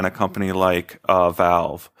Sony and a company like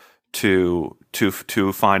Valve to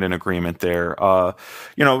find an agreement there.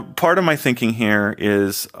 Part of my thinking here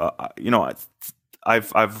is,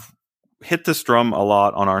 I've hit this drum a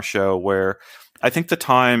lot on our show where I think the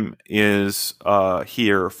time is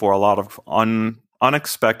here for a lot of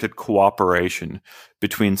unexpected cooperation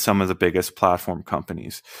between some of the biggest platform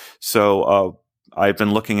companies. So. I've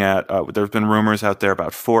been looking at, there's been rumors out there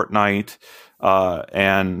about Fortnite,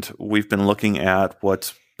 and we've been looking at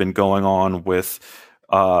what's been going on with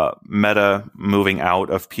Meta moving out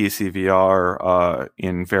of PC VR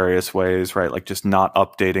in various ways, right? Like just not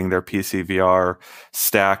updating their PC VR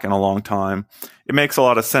stack in a long time. It makes a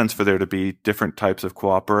lot of sense for there to be different types of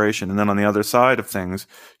cooperation. And then on the other side of things,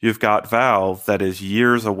 you've got Valve that is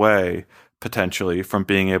years away, potentially from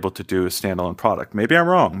being able to do a standalone product. Maybe I'm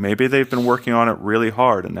wrong. Maybe they've been working on it really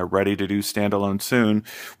hard and they're ready to do standalone soon.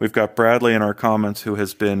 We've got Bradley in our comments who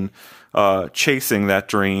has been chasing that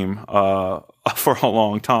dream for a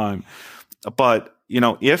long time. But,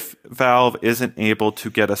 if Valve isn't able to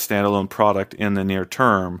get a standalone product in the near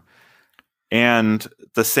term, and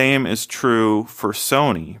the same is true for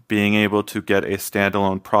Sony being able to get a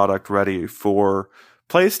standalone product ready for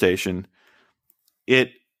PlayStation,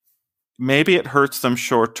 maybe it hurts them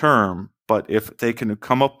short term, but if they can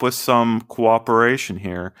come up with some cooperation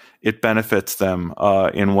here, it benefits them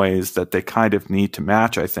in ways that they kind of need to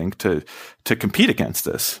match, I think, to compete against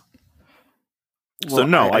this. Well, so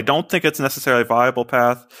no, I don't think it's necessarily a viable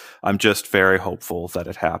path. I'm just very hopeful that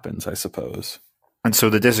it happens, I suppose. And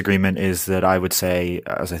so the disagreement is that I would say,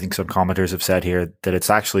 as I think some commenters have said here, that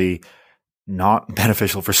it's actually not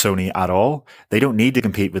beneficial for Sony at all. They don't need to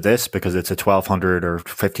compete with this because it's a 1200 or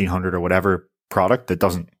 1500 or whatever product that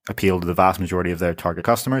doesn't appeal to the vast majority of their target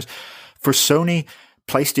customers. For Sony,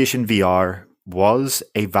 PlayStation VR was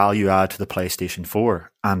a value add to the PlayStation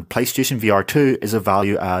 4, and PlayStation VR 2 is a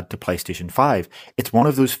value add to PlayStation 5. It's one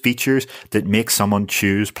of those features that makes someone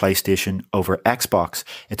choose PlayStation over Xbox.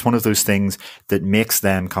 It's one of those things that makes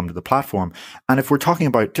them come to the platform. And if we're talking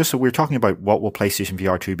about, we're talking about what will PlayStation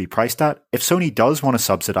VR 2 be priced at, if Sony does want to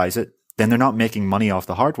subsidize it, then they're not making money off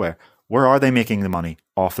the hardware. Where are they making the money?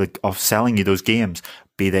 Off selling you those games,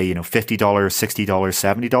 be they, $50,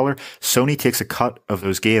 $60, $70. Sony takes a cut of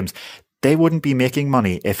those games. They wouldn't be making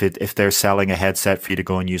money if they're selling a headset for you to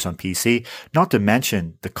go and use on PC. Not to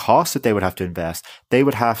mention the cost that they would have to invest. They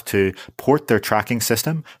would have to port their tracking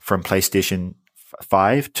system from PlayStation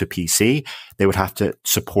 5 to PC. They would have to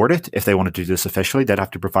support it if they want to do this officially. They'd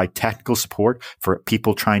have to provide technical support for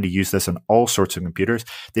people trying to use this on all sorts of computers.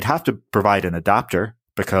 They'd have to provide an adapter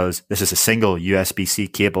because this is a single USB-C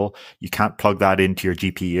cable. You can't plug that into your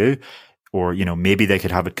GPU, or, maybe they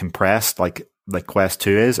could have it compressed like Quest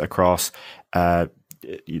 2 is across the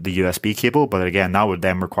USB cable. But again, that would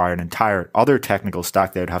then require an entire other technical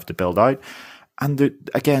stack they would have to build out. And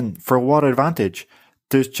again, for what advantage?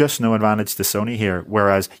 There's just no advantage to Sony here.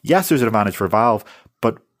 Whereas, yes, there's an advantage for Valve,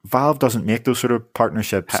 but Valve doesn't make those sort of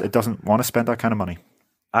partnerships. It doesn't want to spend that kind of money.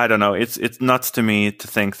 I don't know. It's nuts to me to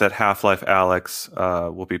think that Half-Life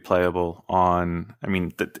Alyx will be playable on. I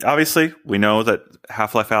mean, obviously, we know that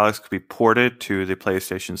Half-Life Alyx could be ported to the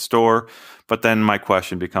PlayStation Store, but then my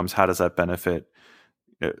question becomes, how does that benefit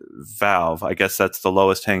Valve? I guess that's the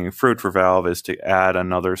lowest hanging fruit for Valve, is to add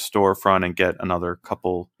another storefront and get another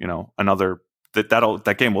couple,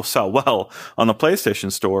 that game will sell well on the PlayStation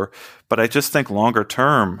Store. But I just think longer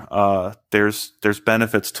term, there's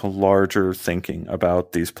benefits to larger thinking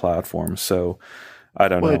about these platforms. So I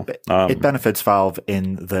don't know. It benefits Valve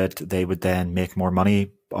in that they would then make more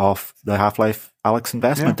money off the Half-Life Alyx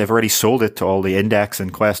investment. Yeah. They've already sold it to all the Index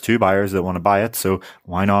and Quest 2 buyers that want to buy it. So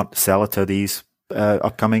why not sell it to these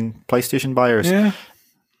upcoming PlayStation buyers? Yeah.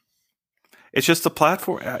 It's just the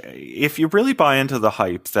platform. If you really buy into the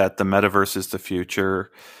hype that the metaverse is the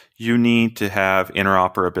future, you need to have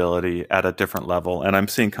interoperability at a different level. And I'm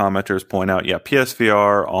seeing commenters point out,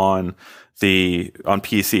 PSVR on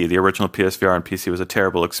PC, the original PSVR on PC was a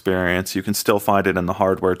terrible experience. You can still find it in the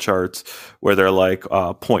hardware charts where they're like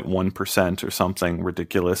 0.1% or something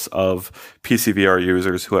ridiculous of PCVR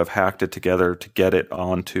users who have hacked it together to get it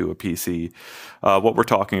onto a PC. What we're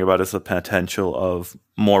talking about is the potential of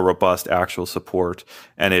more robust actual support,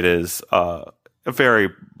 and it is a very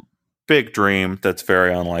big dream that's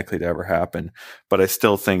very unlikely to ever happen. But I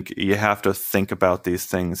still think you have to think about these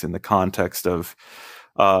things in the context of,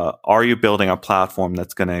 are you building a platform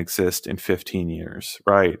that's going to exist in 15 years,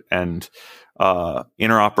 right? And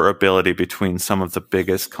interoperability between some of the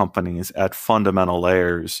biggest companies at fundamental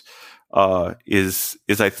layers is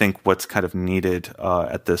I think what's kind of needed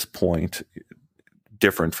at this point,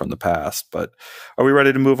 different from the past. But are we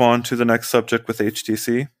ready to move on to the next subject with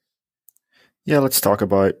HTC? Yeah, let's talk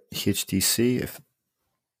about HTC.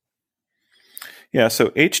 So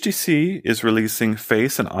HTC is releasing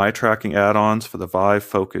face and eye tracking add-ons for the Vive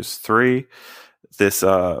Focus 3. This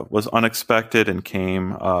was unexpected and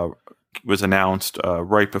was announced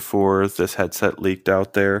right before this headset leaked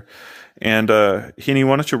out there. And Heaney,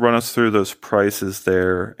 why don't you run us through those prices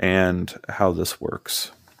there and how this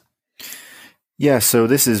works? Yeah, so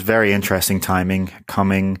this is very interesting timing,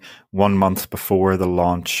 coming 1 month before the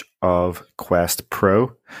launch of Quest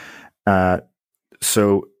Pro.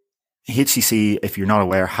 So HTC, if you're not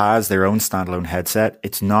aware, has their own standalone headset.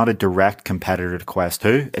 It's not a direct competitor to Quest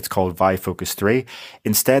 2. It's called Vive Focus 3.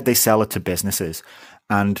 Instead, they sell it to businesses.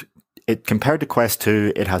 And it compared to Quest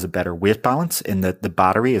 2, it has a better weight balance in that the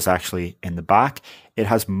battery is actually in the back. It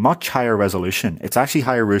has much higher resolution. It's actually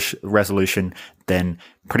higher resolution than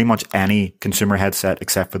pretty much any consumer headset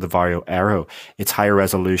except for the Vario Aero. It's higher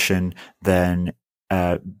resolution than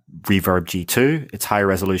Reverb G2. It's higher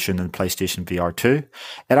resolution than PlayStation VR 2.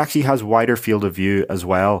 It actually has wider field of view as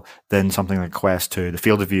well than something like Quest 2. The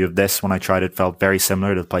field of view of this, when I tried it, felt very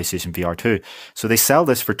similar to the PlayStation VR 2. So they sell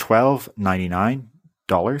this for $12.99.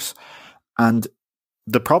 And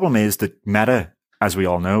the problem is that Meta, as we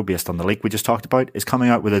all know, based on the leak we just talked about, is coming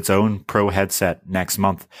out with its own Pro headset next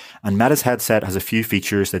month. And Meta's headset has a few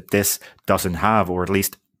features that this doesn't have, or at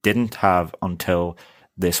least didn't have until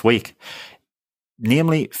this week.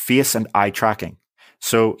 Namely, face and eye tracking.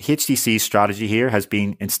 So HTC's strategy here has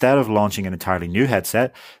been, instead of launching an entirely new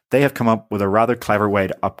headset, they have come up with a rather clever way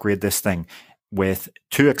to upgrade this thing with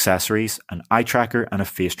two accessories, an eye tracker and a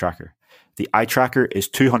face tracker. The eye tracker is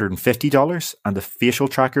 $250 and the facial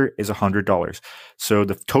tracker is $100. So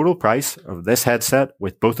the total price of this headset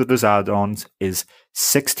with both of those add-ons is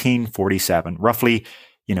 $1,647, roughly,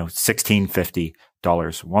 $1,650,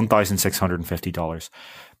 $1,650.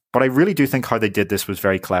 But I really do think how they did this was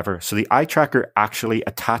very clever. So the eye tracker actually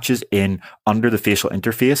attaches in under the facial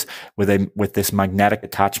interface with this magnetic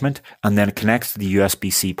attachment, and then it connects to the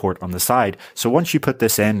USB-C port on the side. So once you put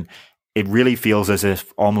this in, it really feels as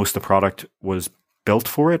if almost the product was built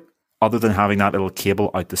for it, other than having that little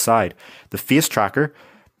cable out the side. The face tracker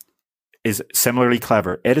is similarly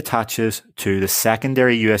clever. It attaches to the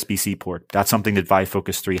secondary USB-C port. That's something that Vive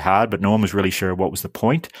Focus 3 had, but no one was really sure what was the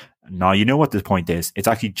point. Now you know what the point is. It's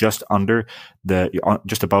actually just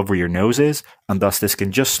just above where your nose is, and thus this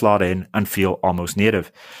can just slot in and feel almost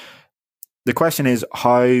native. The question is,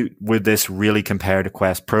 how would this really compare to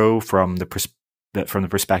Quest Pro from the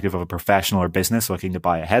perspective of a professional or business looking to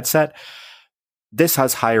buy a headset? This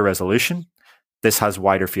has higher resolution. This has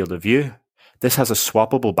wider field of view. This has a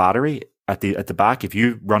swappable battery at the back. If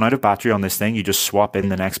you run out of battery on this thing, you just swap in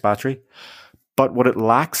the next battery. But what it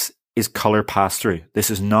lacks is color pass-through. This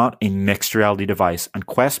is not a mixed reality device. And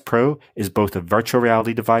Quest Pro is both a virtual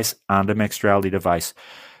reality device and a mixed reality device.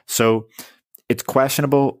 So it's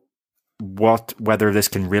questionable whether this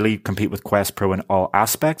can really compete with Quest Pro in all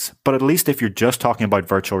aspects. But at least if you're just talking about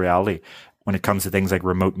virtual reality, when it comes to things like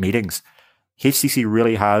remote meetings, HTC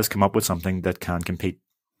really has come up with something that can compete.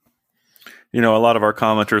 A lot of our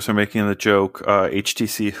commenters are making the joke,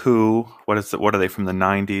 HTC who? What are they from the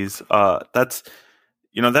 90s? That's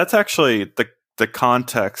actually the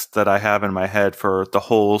context that I have in my head for the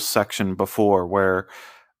whole section before, where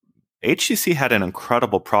HTC had an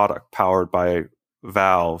incredible product powered by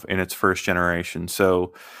Valve in its first generation.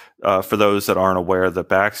 So for those that aren't aware, the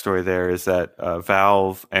backstory there is that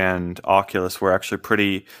Valve and Oculus were actually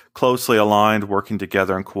pretty closely aligned, working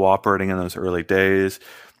together and cooperating in those early days.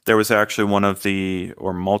 There was actually one of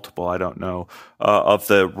or multiple, I don't know, of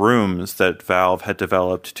the rooms that Valve had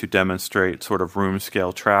developed to demonstrate sort of room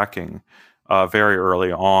scale tracking very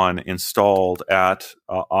early on installed at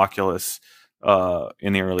Oculus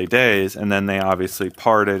in the early days. And then they obviously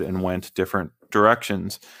parted and went different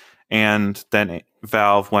directions. And then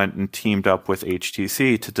Valve went and teamed up with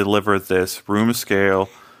HTC to deliver this room scale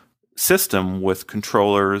system with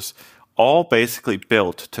controllers, all basically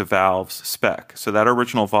built to Valve's spec. So that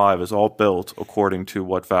original Vive is all built according to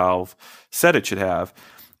what Valve said it should have.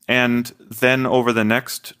 And then over the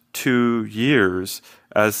next 2 years,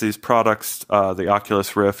 as these products, the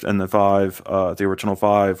Oculus Rift and the Vive, the original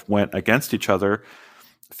Vive, went against each other,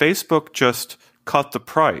 Facebook just cut the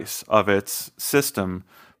price of its system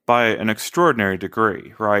by an extraordinary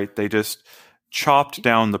degree, right? They just chopped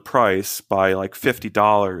down the price by like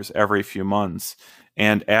 $50 every few months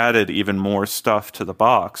and added even more stuff to the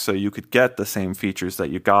box so you could get the same features that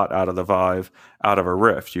you got out of the Vive, out of a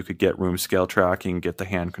Rift. You could get room scale tracking, get the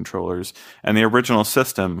hand controllers, and the original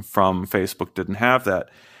system from Facebook didn't have that.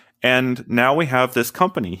 And now we have this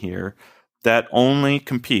company here that only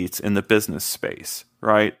competes in the business space,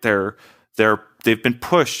 right? They've been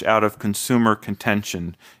pushed out of consumer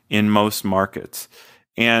contention in most markets.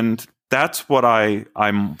 And that's what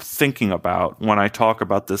I'm thinking about when I talk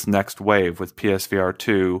about this next wave with PSVR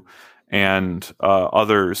 2 and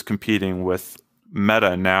others competing with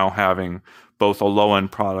Meta now having both a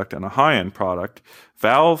low-end product and a high-end product.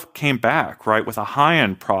 Valve came back, right, with a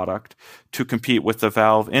high-end product to compete with the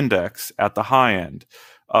Valve Index at the high end.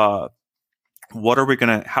 How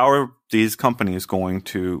are these companies going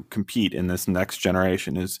to compete in this next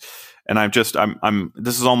generation? This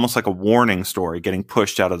is almost like a warning story getting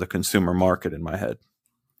pushed out of the consumer market in my head.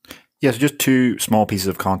 Yeah, so just two small pieces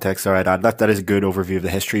of context there I'd add. That is a good overview of the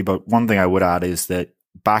history, but one thing I would add is that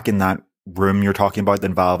back in that room you're talking about,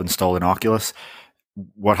 then Valve installed in Oculus,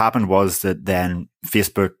 what happened was that then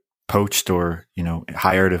Facebook poached or,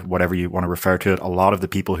 hired, whatever you want to refer to it, a lot of the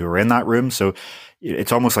people who were in that room. So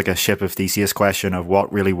it's almost like a ship of Theseus question of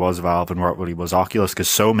what really was Valve and what really was Oculus, because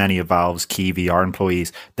so many of Valve's key VR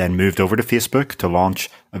employees then moved over to Facebook to launch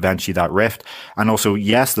eventually that Rift. And also,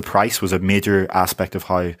 yes, the price was a major aspect of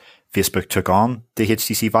how Facebook took on the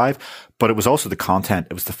HTC Vive, but it was also the content.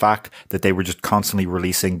 It was the fact that they were just constantly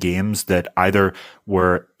releasing games that either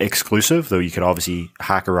were exclusive, though you could obviously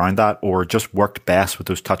hack around that, or just worked best with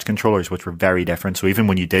those touch controllers, which were very different. So even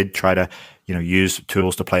when you did try to, use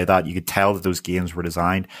tools to play that, you could tell that those games were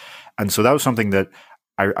designed. And so that was something that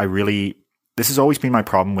I really, this has always been my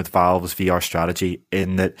problem with Valve's VR strategy,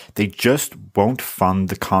 in that they just won't fund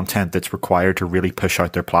the content that's required to really push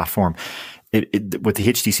out their platform. With the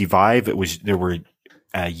HTC Vive, there were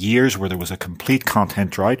years where there was a complete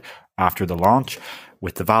content drought after the launch.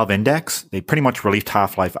 With the Valve Index, they pretty much released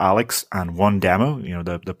Half-Life Alyx and one demo,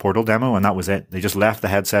 the Portal demo, and that was it. They just left the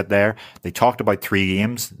headset there. They talked about 3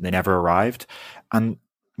 games. They never arrived. And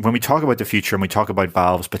when we talk about the future and we talk about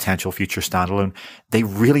Valve's potential future standalone, they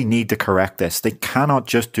really need to correct this. They cannot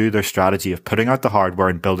just do their strategy of putting out the hardware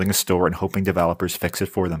and building a store and hoping developers fix it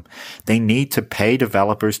for them. They need to pay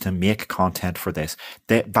developers to make content for this.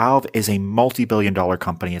 Valve is a multi-billion-dollar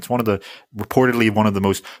company. It's reportedly one of the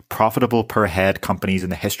most profitable per head companies in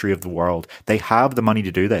the history of the world. They have the money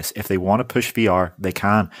to do this. If they want to push VR, they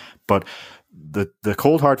can. But the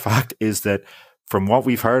cold hard fact is that from what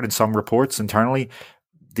we've heard in some reports internally,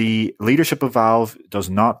 the leadership of Valve does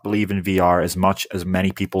not believe in VR as much as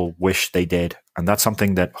many people wish they did. And that's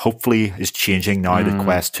something that hopefully is changing now that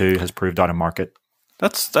Quest 2 has proved out of market.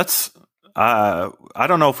 That's I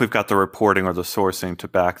don't know if we've got the reporting or the sourcing to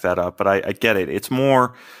back that up, but I get it. It's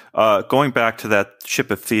more going back to that ship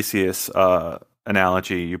of Theseus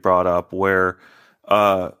analogy you brought up, where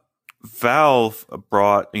Valve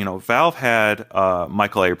had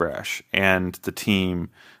Michael Abrash and the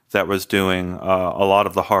team that was doing a lot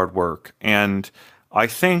of the hard work. And I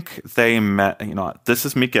think they met, this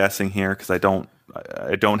is me guessing here because I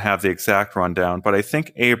don't have the exact rundown, but I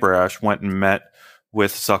think Abrash went and met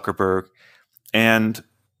with Zuckerberg and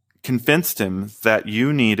convinced him that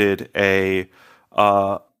you needed a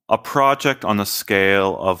project on the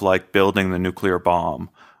scale of like building the nuclear bomb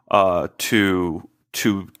to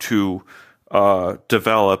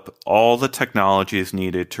develop all the technologies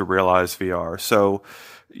needed to realize VR. So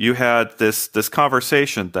you had this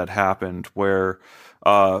conversation that happened where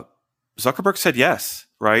Zuckerberg said yes,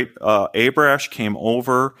 right? Abrash came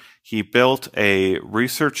over. He built a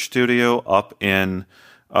research studio up in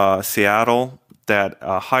Seattle that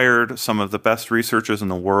hired some of the best researchers in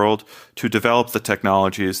the world to develop the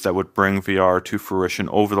technologies that would bring VR to fruition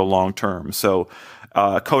over the long term. So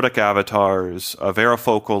codec avatars,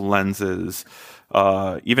 varifocal lenses,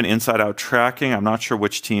 even inside-out tracking. I'm not sure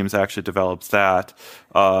which teams actually developed that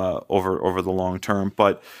over the long term,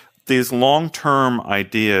 but these long-term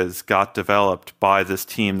ideas got developed by this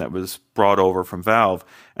team that was brought over from Valve.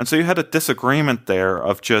 And so you had a disagreement there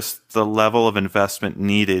of just the level of investment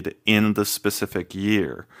needed in the specific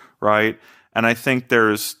year, right? And I think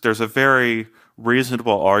there's a very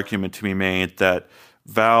reasonable argument to be made that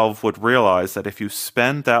Valve would realize that if you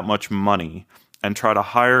spend that much money and try to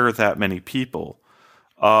hire that many people,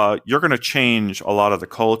 you're going to change a lot of the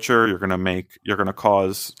culture. You're going to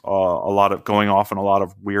cause a lot of going off in a lot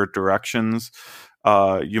of weird directions.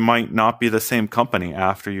 You might not be the same company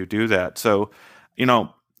after you do that. So,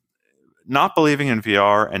 not believing in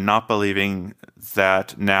VR and not believing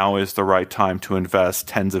that now is the right time to invest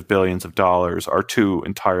tens of billions of dollars are two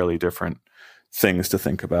entirely different things to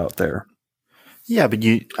think about there. Yeah, but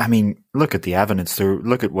look at the evidence.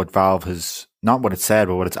 Look at what Valve has, not what it said,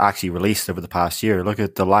 but what it's actually released over the past year. Look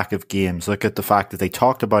at the lack of games. Look at the fact that they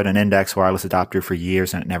talked about an Index wireless adapter for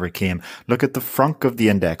years and it never came. Look at the frunk of the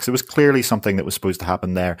Index. It was clearly something that was supposed to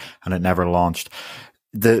happen there and it never launched.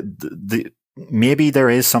 Maybe there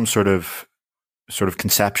is some sort of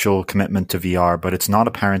conceptual commitment to VR, but it's not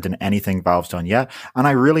apparent in anything Valve's done yet. And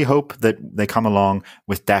I really hope that they come along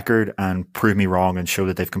with Deckard and prove me wrong and show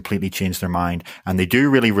that they've completely changed their mind. And they do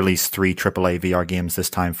really release 3 AAA VR games this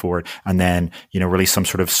time forward, and then, release some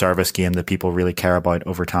sort of service game that people really care about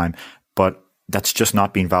over time. But that's just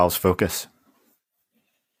not been Valve's focus.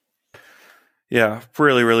 Yeah,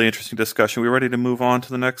 really, really interesting discussion. We ready to move on to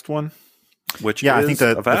the next one? Which I think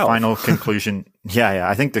the final conclusion.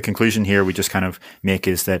 I think the conclusion here we just kind of make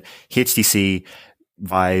is that HTC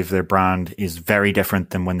Vive, their brand, is very different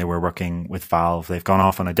than when they were working with Valve. They've gone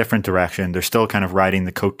off on a different direction. They're still kind of riding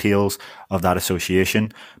the coattails of that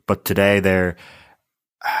association, but today they're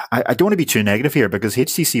I don't want to be too negative here because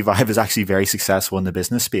HTC Vive is actually very successful in the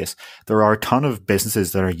business space. There are a ton of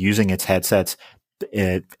businesses that are using its headsets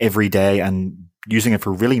every day and using it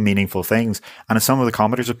for really meaningful things. And as some of the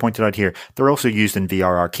commenters have pointed out here, they're also used in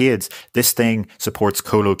VR arcades. This thing supports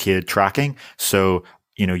co-located tracking. So,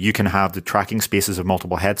 you can have the tracking spaces of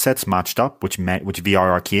multiple headsets matched up, which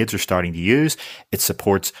VR arcades are starting to use. It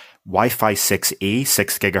supports Wi-Fi 6E,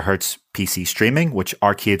 6 gigahertz PC streaming, which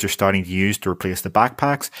arcades are starting to use to replace the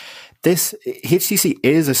backpacks. This HTC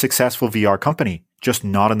is a successful VR company, just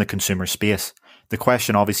not in the consumer space. The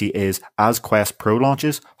question obviously is, as Quest Pro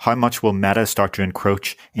launches, how much will Meta start to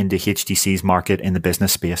encroach into HTC's market in the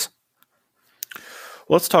business space?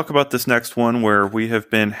 Let's talk about this next one where we have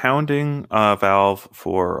been hounding Valve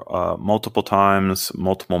for multiple times,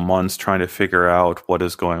 multiple months, trying to figure out what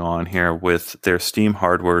is going on here with their Steam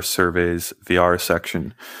hardware surveys VR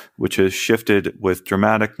section, which has shifted with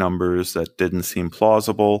dramatic numbers that didn't seem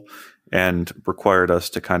plausible and required us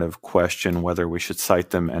to kind of question whether we should cite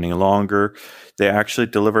them any longer. They actually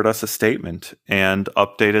delivered us a statement and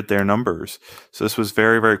updated their numbers. So this was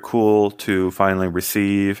very, very cool to finally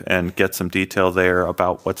receive and get some detail there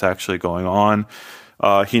about what's actually going on.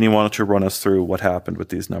 Heaney, why don't you run us through what happened with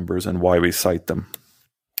these numbers and why we cite them?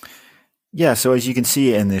 Yeah, so as you can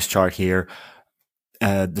see in this chart here,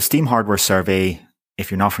 the Steam hardware survey,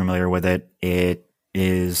 if you're not familiar with it, it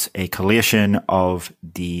is a collation of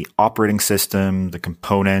the operating system, the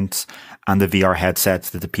components, and the VR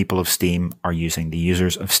headsets that the people of Steam are using, the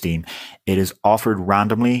users of Steam. It is offered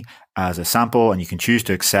randomly as a sample, and you can choose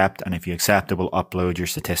to accept, and if you accept, it will upload your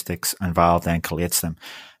statistics, and Valve then collates them.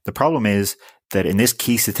 The problem is that in this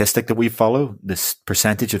key statistic that we follow, this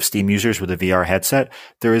percentage of Steam users with a VR headset,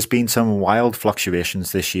 there has been some wild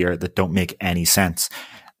fluctuations this year that don't make any sense.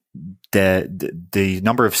 The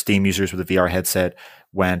number of Steam users with a VR headset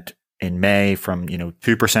went in May from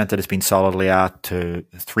 2% that it's been solidly at to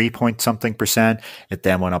 3-point-something%. It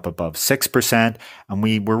then went up above 6%, and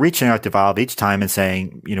we were reaching out to Valve each time and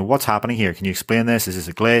saying, what's happening here? Can you explain this? Is this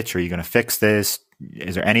a glitch? Are you going to fix this?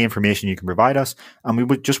 Is there any information you can provide us? And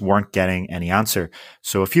we just weren't getting any answer.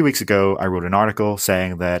 So a few weeks ago, I wrote an article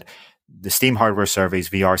saying that the Steam hardware survey's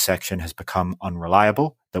VR section has become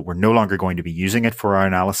unreliable, that we're no longer going to be using it for our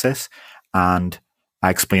analysis. And I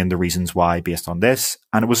explained the reasons why based on this.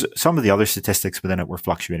 And it was some of the other statistics within it were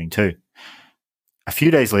fluctuating too. A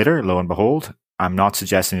few days later, lo and behold, I'm not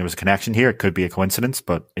suggesting there was a connection here. It could be a coincidence,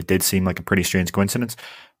 but it did seem like a pretty strange coincidence.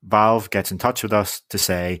 Valve gets in touch with us to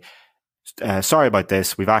say, sorry about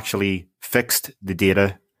this. We've actually fixed the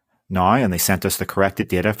data now, and they sent us the corrected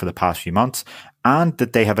data for the past few months, and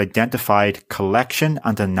that they have identified collection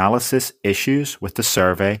and analysis issues with the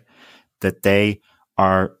survey that they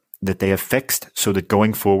have fixed so that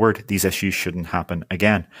going forward, these issues shouldn't happen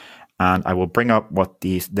again. And I will bring up what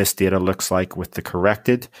this data looks like with the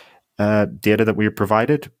corrected data that we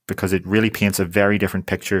provided, because it really paints a very different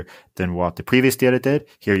picture than what the previous data did.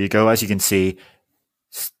 Here you go. As you can see,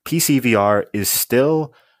 PC VR is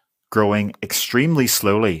still growing extremely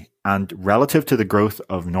slowly, and relative to the growth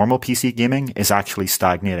of normal PC gaming is actually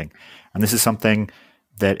stagnating. And this is something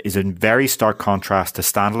that is in very stark contrast to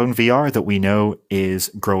standalone VR that we know is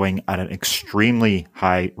growing at an extremely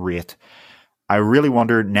high rate. I really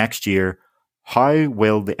wonder next year, how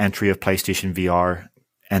will the entry of PlayStation VR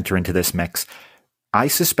enter into this mix? I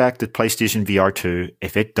suspect that PlayStation VR 2,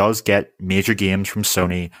 if it does get major games from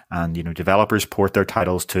Sony and, developers port their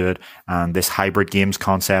titles to it, and this hybrid games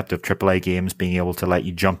concept of AAA games being able to let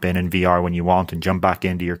you jump in VR when you want and jump back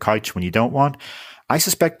into your couch when you don't want, I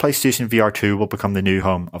suspect PlayStation VR 2 will become the new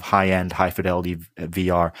home of high-end, high-fidelity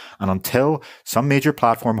VR. And until some major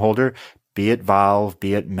platform holder, be it Valve,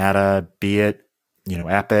 be it Meta, be it,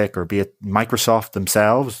 Epic, or be it Microsoft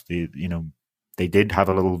themselves, they did have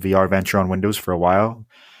a little VR venture on Windows for a while.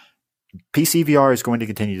 PC VR is going to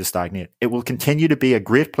continue to stagnate. It will continue to be a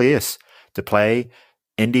great place to play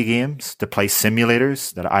indie games, to play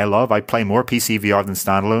simulators that I love. I play more PC VR than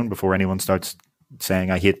standalone before anyone starts saying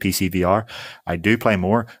I hate PC VR. I do play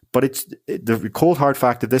more, but it's the cold hard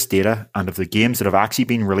fact of this data and of the games that have actually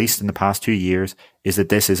been released in the past 2 years is that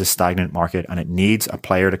this is a stagnant market and it needs a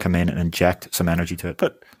player to come in and inject some energy to it.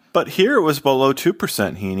 But here it was below 2%,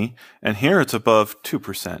 Heaney, and here it's above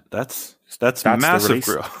 2%. That's massive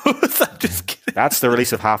growth. Just kidding. That's the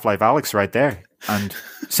release of Half-Life Alyx right there. And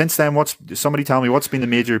since then, somebody tell me what's been the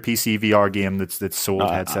major PC VR game that's sold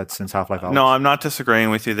headsets since Half-Life Alyx? No, I'm not disagreeing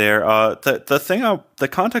with you there. The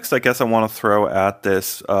context I guess I want to throw at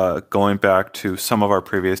this, going back to some of our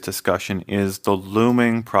previous discussion, is the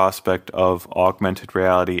looming prospect of augmented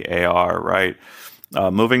reality AR, right?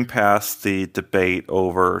 Moving past the debate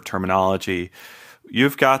over terminology,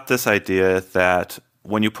 you've got this idea that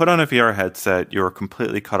when you put on a VR headset, you're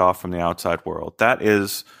completely cut off from the outside world. That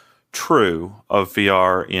is true of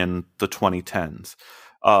VR in the 2010s.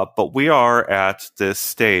 But we are at this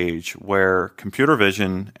stage where computer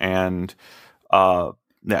vision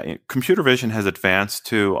computer vision has advanced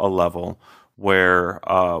to a level where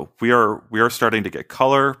we are starting to get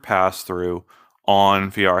color pass through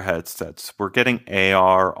on VR headsets. We're getting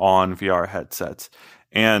AR on VR headsets,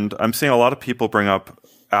 and I'm seeing a lot of people bring up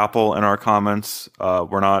Apple in our comments. We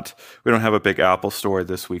don't have a big Apple story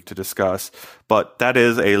this week to discuss, but that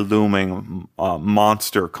is a looming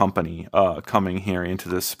monster company coming here into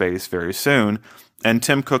this space very soon. And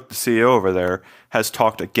Tim Cook, the CEO over there, has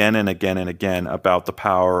talked again and again and again about the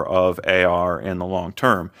power of AR in the long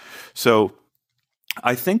term. So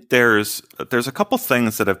I think there's a couple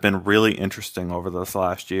things that have been really interesting over this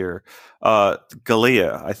last year.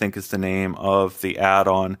 Galea, I think, is the name of the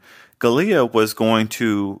add-on. Galea was going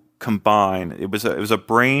to combine. It was a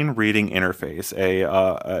brain reading interface.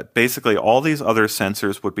 Basically, all these other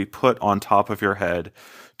sensors would be put on top of your head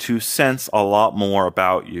to sense a lot more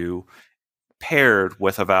about you, paired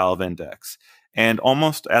with a Valve Index. And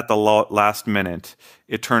almost at the last minute,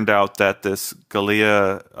 it turned out that this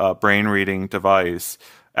Galea brain reading device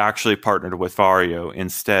actually partnered with Varjo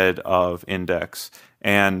instead of Index.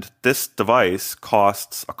 And this device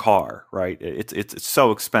costs a car, right? It's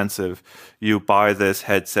so expensive. You buy this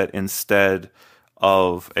headset instead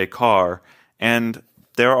of a car. And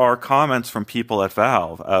there are comments from people at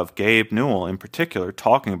Valve, of Gabe Newell in particular,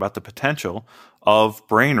 talking about the potential of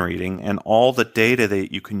brain reading and all the data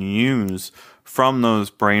that you can use from those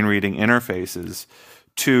brain reading interfaces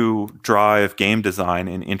to drive game design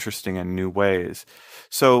in interesting and new ways.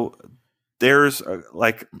 So there's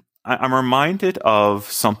I'm reminded of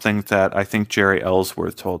something that I think Jerry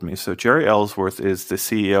Ellsworth told me. So Jerry Ellsworth is the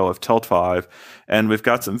CEO of Tilt 5, and we've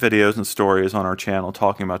got some videos and stories on our channel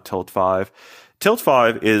talking about Tilt 5. Tilt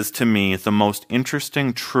 5 is, to me, the most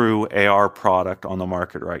interesting true AR product on the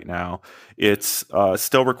market right now. It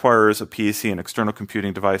still requires a PC, an external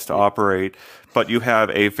computing device, to operate, but you have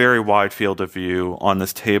a very wide field of view on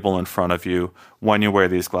this table in front of you when you wear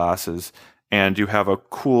these glasses, and you have a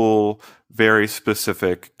cool, very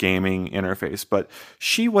specific gaming interface. But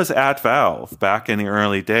she was at Valve back in the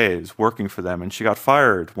early days working for them, and she got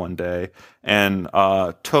fired one day and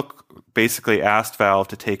basically asked Valve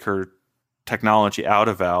to take her technology out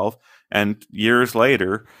of Valve, and years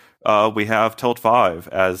later, we have Tilt 5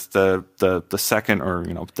 as the second, or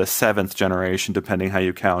the seventh generation, depending how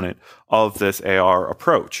you count it, of this AR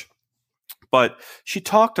approach. But she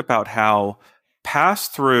talked about how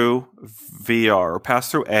pass-through VR, or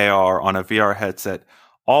pass-through AR on a VR headset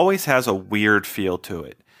always has a weird feel to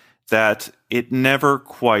it, that it never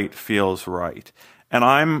quite feels right. And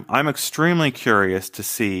I'm extremely curious to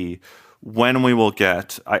see when we will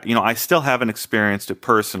get, I still haven't experienced it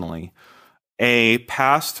personally, a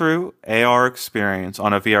pass-through AR experience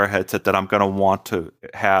on a VR headset that I'm going to want to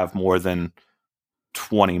have more than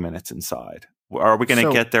 20 minutes inside. Are we going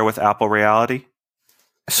to get there with Apple Reality?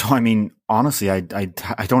 So, I mean, honestly, I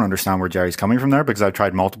don't understand where Jerry's coming from there, because I've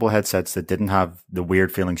tried multiple headsets that didn't have the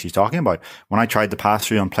weird feeling she's talking about. When I tried the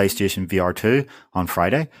pass-through on PlayStation VR 2 on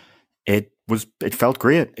Friday, it felt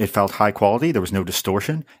great. It felt high quality. There was no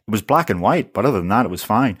distortion. It was black and white, but other than that, it was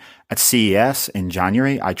fine. At CES in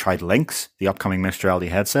January, I tried Lynx, the upcoming mixed reality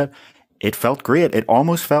headset. It felt great. It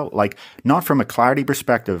almost felt like, not from a clarity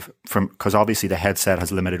perspective, because obviously the headset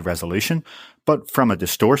has limited resolution, but from a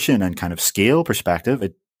distortion and kind of scale perspective,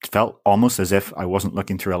 it felt almost as if I wasn't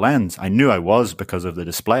looking through a lens. I knew I was because of the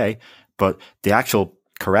display, but the actual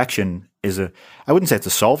correction is I wouldn't say it's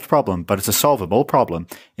a solved problem, but it's a solvable problem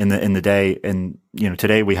today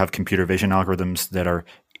we have computer vision algorithms that are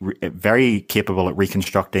very capable at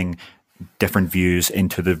reconstructing different views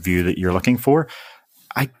into the view that you're looking for.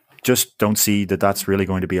 I just don't see that that's really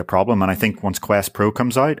going to be a problem. And I think once Quest Pro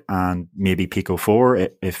comes out, and maybe Pico 4,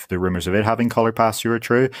 if the rumors of it having color pass-through are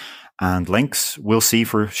true, and Lynx, we'll see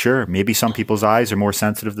for sure. Maybe some people's eyes are more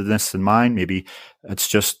sensitive to this than mine. Maybe it's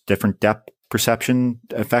just different depth perception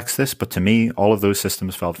affects this. But to me, all of those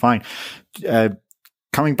systems felt fine.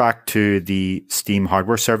 Coming back to the Steam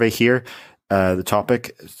hardware survey here, the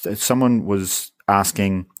topic, someone was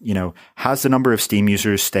asking, has the number of Steam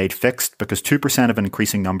users stayed fixed? Because 2% of an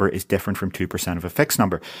increasing number is different from 2% of a fixed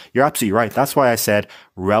number. You're absolutely right. That's why I said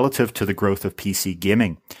relative to the growth of PC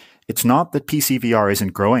gaming. It's not that PC VR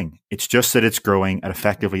isn't growing. It's just that it's growing at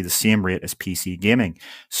effectively the same rate as PC gaming.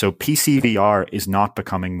 So PC VR is not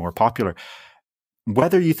becoming more popular.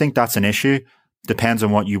 Whether you think that's an issue depends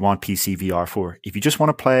on what you want PC VR for. If you just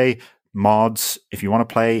want to play mods, if you want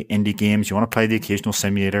to play indie games, you want to play the occasional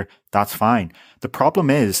simulator, that's fine. The problem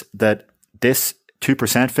is that this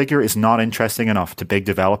 2% figure is not interesting enough to big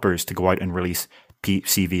developers to go out and release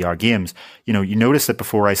PC VR games. You notice that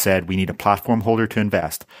before I said we need a platform holder to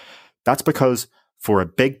invest. That's because for a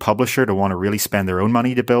big publisher to want to really spend their own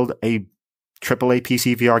money to build a AAA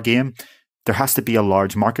PC VR game, there has to be a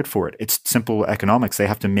large market for it. It's simple economics. They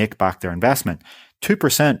have to make back their investment.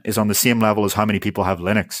 2% is on the same level as how many people have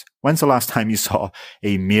Linux. When's the last time you saw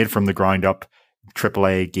a made from the ground up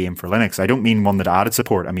AAA game for Linux? I don't mean one that added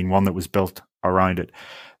support. I mean one that was built around it.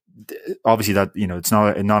 Obviously that, it's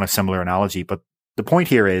not a similar analogy, but the point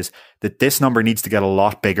here is that this number needs to get a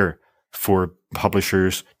lot bigger for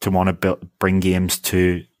publishers to want to bring games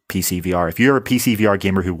to PC VR. If you're a PC VR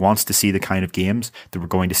gamer who wants to see the kind of games that we're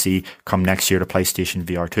going to see come next year to PlayStation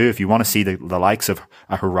VR 2, if you want to see the likes of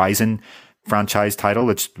a Horizon franchise title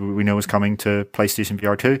that we know is coming to PlayStation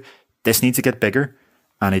VR 2, this needs to get bigger,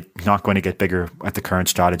 and it's not going to get bigger at the current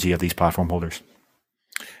strategy of these platform holders.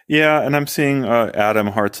 Yeah, and I'm seeing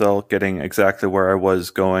Adam Hartzell getting exactly where I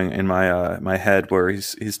was going in my head, where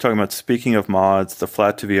he's talking about, speaking of mods, the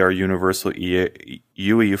Flat to VR Universal UE4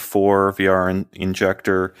 VR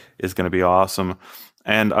injector is going to be awesome.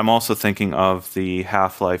 And I'm also thinking of the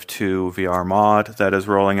Half-Life 2 VR mod that is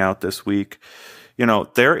rolling out this week.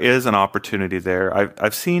 There is an opportunity there.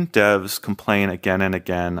 I've seen devs complain again and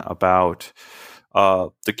again about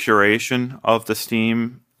the curation of the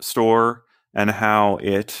Steam store and how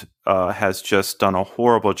it has just done a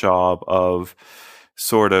horrible job of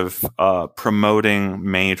sort of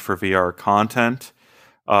promoting made for VR content.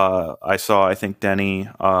 I think Denny,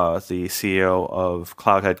 the CEO of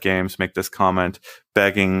Cloudhead Games, make this comment,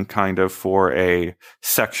 begging kind of for a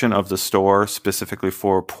section of the store specifically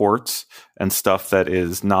for ports and stuff that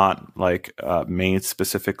is not like made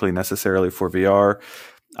specifically necessarily for VR.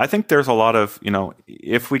 I think there's a lot of,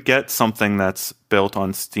 if we get something that's built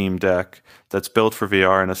on Steam Deck, that's built for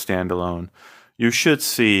VR and a standalone, you should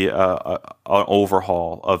see an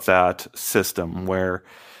overhaul of that system where,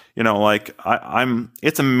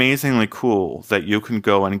 it's amazingly cool that you can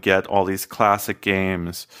go and get all these classic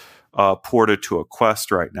games ported to a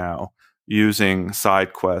Quest right now using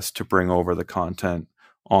SideQuest to bring over the content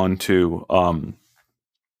onto a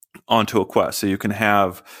Quest. So you can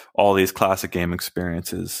have all these classic game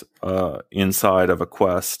experiences inside of a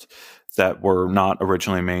Quest that were not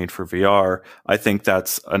originally made for VR. I think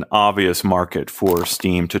that's an obvious market for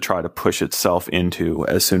Steam to try to push itself into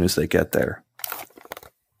as soon as they get there.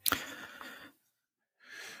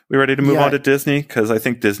 We ready to move on to Disney? Because I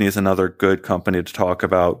think Disney is another good company to talk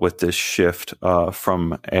about with this shift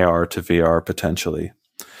from AR to VR potentially.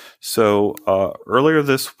 So earlier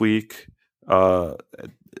this week, or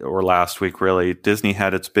last week really, Disney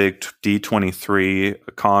had its big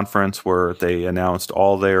D23 conference where they announced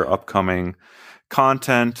all their upcoming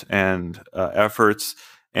content and efforts.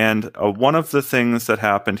 And one of the things that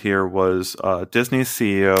happened here was Disney's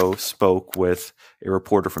CEO spoke with a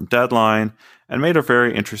reporter from Deadline and made a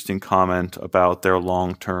very interesting comment about their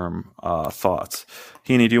long-term thoughts.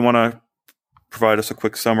 Heaney, do you want to provide us a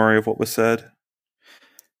quick summary of what was said?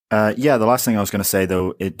 The last thing I was going to say,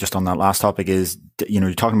 though, just on that last topic is,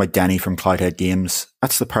 you're talking about Denny from Cloudhead Games.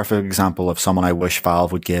 That's the perfect example of someone I wish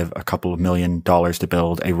Valve would give a couple of $1 million to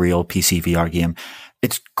build a real PC VR game.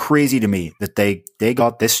 It's crazy to me that they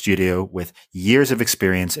got this studio with years of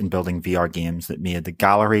experience in building VR games that made The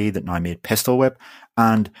Gallery, that now made Pistol Whip,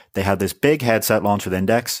 and they had this big headset launched with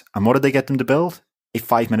Index. And what did they get them to build? A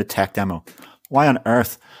 5-minute tech demo. Why on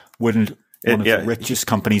earth wouldn't one of the richest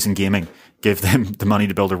companies in gaming give them the money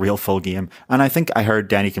to build a real full game? And I think I heard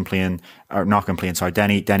Denny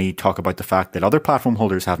Denny talk about the fact that other platform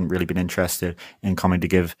holders haven't really been interested in coming to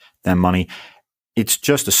give them money. It's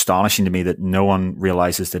just astonishing to me that no one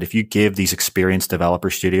realizes that if you give these experienced developer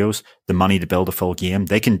studios the money to build a full game,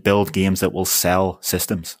 they can build games that will sell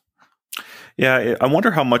systems. Yeah, I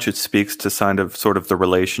wonder how much it speaks to sort of the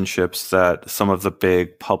relationships that some of the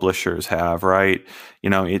big publishers have, right?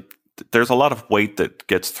 There's a lot of weight that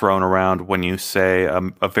gets thrown around when you say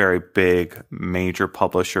a very big major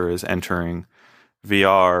publisher is entering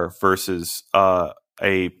VR versus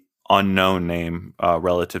a unknown name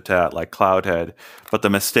relative to that, like Cloudhead. But the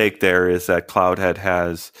mistake there is that Cloudhead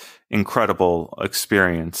has incredible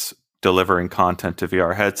experience delivering content to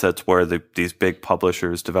VR headsets where these big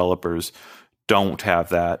publishers, developers don't have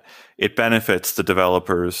that. It benefits the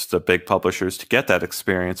developers, the big publishers, to get that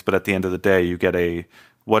experience, but at the end of the day, you get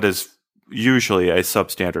what is usually a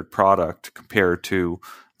substandard product compared to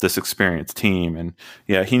this experienced team. And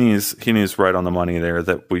yeah, Heaney's right on the money there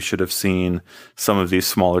that we should have seen some of these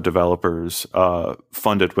smaller developers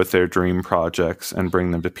funded with their dream projects and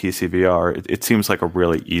bring them to PCVR. It seems like a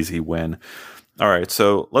really easy win. All right,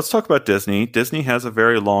 so let's talk about Disney. Disney has a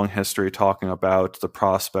very long history talking about the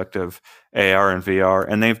prospect of AR and VR,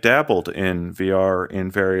 and they've dabbled in VR in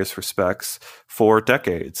various respects for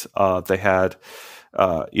decades. They had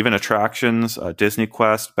even attractions, Disney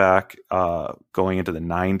Quest back going into the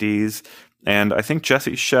 90s. And I think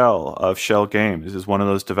Jesse Schell of Schell Games is one of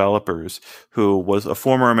those developers who was a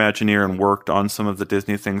former Imagineer and worked on some of the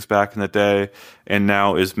Disney things back in the day, and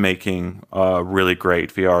now is making really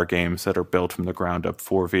great VR games that are built from the ground up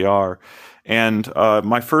for VR. And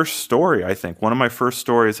my first story, I think, one of my first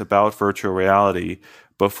stories about virtual reality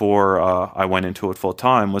before I went into it full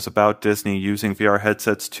time was about Disney using VR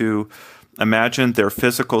headsets to imagine their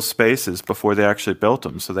physical spaces before they actually built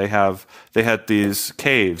them. So they had these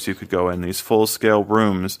caves you could go in, these full-scale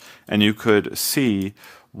rooms, and you could see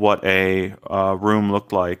what a room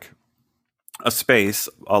looked like, a space,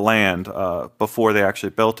 a land, before they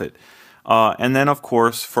actually built it. And then, of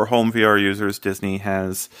course, for home VR users, Disney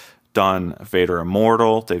has done Vader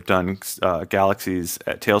Immortal. They've done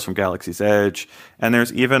Tales from Galaxy's Edge, and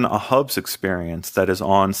there's even a Hubs experience that is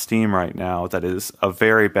on Steam right now that is a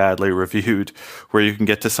very badly reviewed, where you can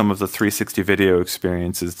get to some of the 360 video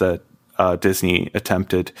experiences that Disney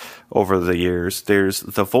attempted over the years. There's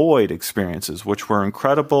the Void experiences, which were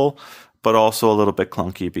incredible, but also a little bit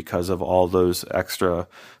clunky because of all those extra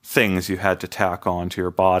things you had to tack on to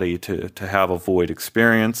your body to have a Void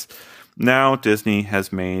experience. Now Disney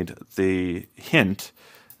has made the hint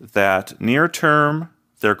that near term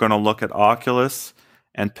they're going to look at Oculus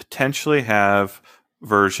and potentially have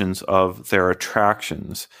versions of their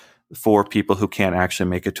attractions for people who can't actually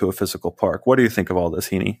make it to a physical park. What do you think of all this,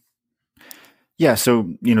 Heaney? Yeah,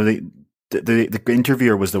 so the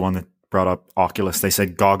interviewer was the one that brought up Oculus. They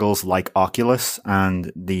said goggles like Oculus,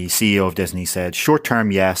 and the CEO of Disney said short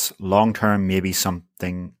term, yes, long term, maybe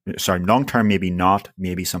something. Sorry, long term, maybe not,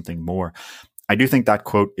 maybe something more. I do think that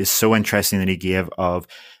quote is so interesting that he gave of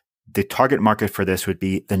the target market for this would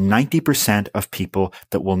be the 90% of people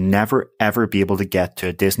that will never ever be able to get to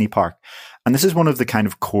a Disney park. And this is one of the kind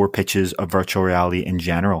of core pitches of virtual reality in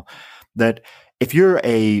general, that if you're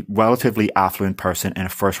a relatively affluent person in a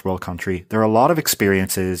first world country, there are a lot of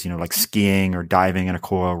experiences, like skiing or diving in a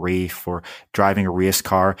coral reef or driving a race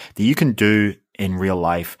car that you can do in real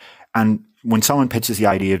life. And when someone pitches the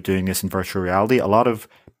idea of doing this in virtual reality, a lot of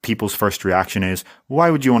people's first reaction is, why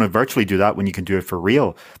would you want to virtually do that when you can do it for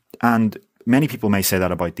real? And many people may say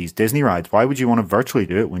that about these Disney rides. Why would you want to virtually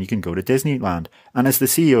do it when you can go to Disneyland? And as the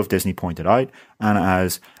CEO of Disney pointed out, and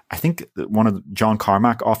as I think John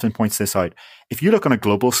Carmack often points this out, if you look on a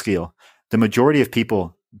global scale, the majority of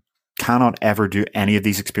people cannot ever do any of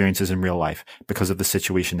these experiences in real life because of the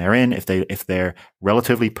situation they're in. If they're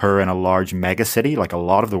relatively poor in a large mega city, like a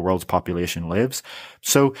lot of the world's population lives.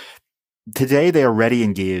 So today they already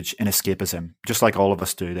engage in escapism, just like all of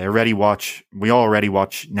us do. We already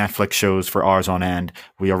watch Netflix shows for hours on end.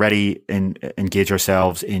 We already engage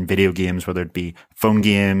ourselves in video games, whether it be phone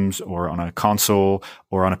games or on a console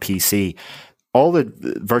or on a PC. All that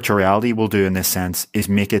virtual reality will do in this sense is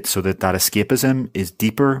make it so that escapism is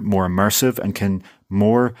deeper, more immersive, and can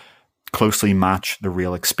more closely match the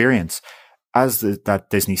real experience. As that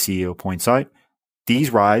Disney CEO points out,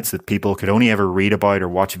 these rides that people could only ever read about or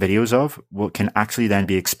watch videos of can actually then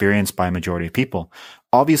be experienced by a majority of people.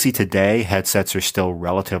 Obviously today, headsets are still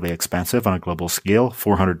relatively expensive on a global scale,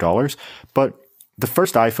 $400, but the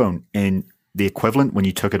first iPhone in the equivalent when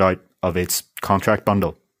you took it out of its contract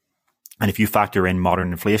bundle, and if you factor in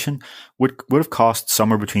modern inflation, would have cost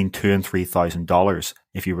somewhere between $2,000 and $3,000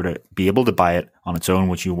 if you were to be able to buy it on its own,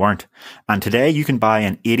 which you weren't. And today you can buy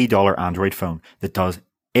an $80 Android phone that does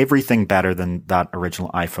everything better than that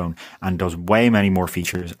original iPhone and does way many more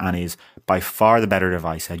features and is by far the better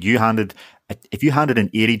device. If you handed an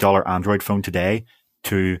 $80 Android phone today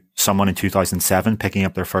to someone in 2007 picking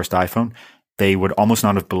up their first iPhone, they would almost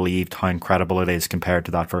not have believed how incredible it is compared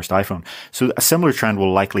to that first iPhone. So a similar trend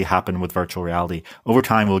will likely happen with virtual reality. Over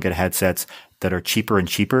time, we'll get headsets that are cheaper and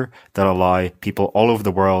cheaper that allow people all over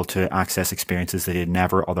the world to access experiences that they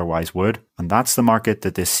never otherwise would. And that's the market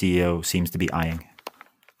that this CEO seems to be eyeing.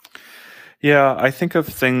 Yeah, I think of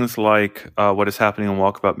things like what is happening in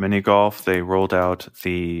Walkabout Mini Golf. They rolled out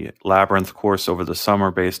the Labyrinth course over the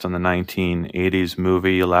summer based on the 1980s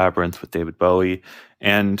movie Labyrinth with David Bowie.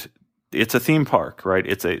 And it's a theme park, right?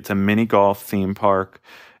 It's a mini golf theme park.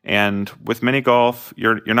 And with mini golf,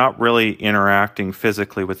 you're not really interacting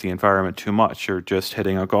physically with the environment too much. You're just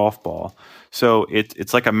hitting a golf ball. So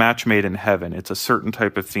it's like a match made in heaven. It's a certain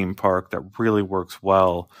type of theme park that really works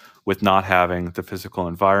well with not having the physical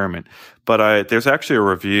environment. But there's actually a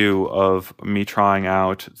review of me trying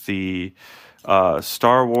out the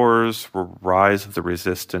Star Wars Rise of the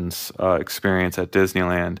Resistance experience at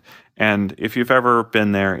Disneyland. And if you've ever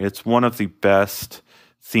been there, it's one of the best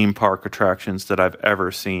theme park attractions that I've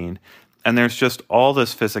ever seen. And there's just all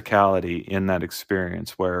this physicality in that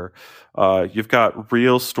experience where you've got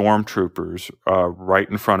real stormtroopers right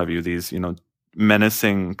in front of you, these,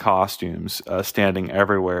 menacing costumes standing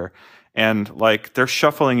everywhere. And like they're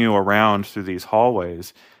shuffling you around through these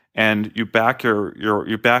hallways, and you back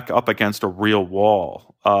you back up against a real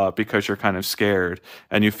wall because you're kind of scared,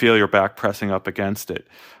 and you feel your back pressing up against it.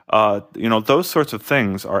 Those sorts of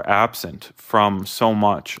things are absent from so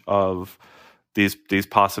much of these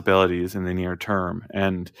possibilities in the near term,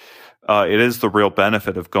 and it is the real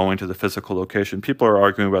benefit of going to the physical location. People are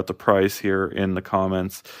arguing about the price here in the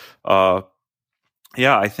comments.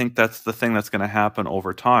 Yeah, I think that's the thing that's going to happen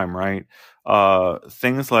over time, right?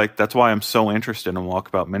 Things like that's why I'm so interested in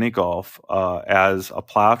Walkabout Mini Golf as a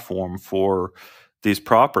platform for these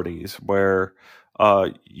properties where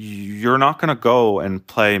you're not going to go and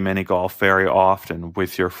play mini golf very often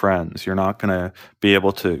with your friends. You're not going to be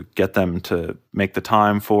able to get them to make the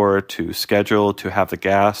time for it, to schedule, to have the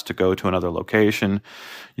gas to go to another location.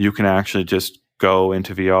 You can actually just go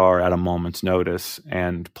into VR at a moment's notice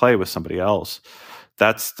and play with somebody else.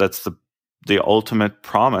 That's the ultimate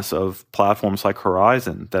promise of platforms like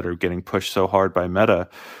Horizon that are getting pushed so hard by Meta,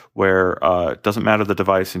 where it doesn't matter the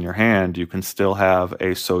device in your hand, you can still have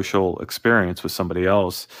a social experience with somebody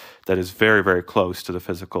else that is very, very close to the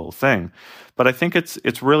physical thing. But I think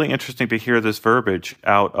it's really interesting to hear this verbiage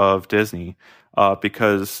out of Disney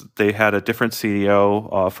because they had a different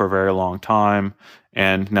CEO for a very long time,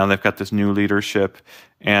 and now they've got this new leadership,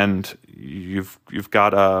 and you've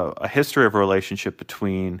got a history of a relationship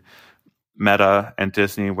between Meta and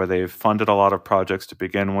Disney where they've funded a lot of projects to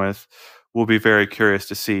begin with. We'll be very curious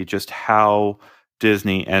to see just how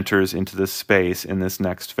Disney enters into this space in this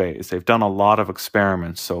next phase. They've done a lot of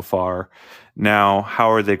experiments so far. Now, how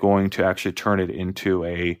are they going to actually turn it into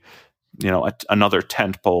another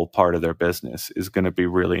tentpole part of their business is going to be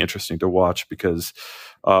really interesting to watch because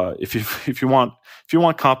if you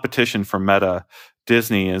want competition for Meta,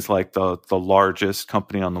 Disney is like the largest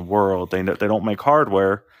company on the world. They don't make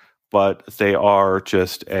hardware, but they are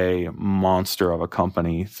just a monster of a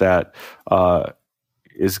company that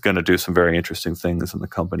is going to do some very interesting things in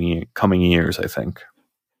the coming years, I think.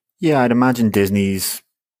 Yeah, I'd imagine Disney's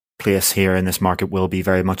place here in this market will be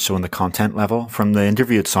very much so on the content level. From the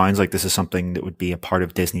interview, it sounds like this is something that would be a part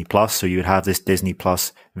of Disney Plus. So you would have this Disney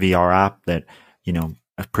Plus VR app that,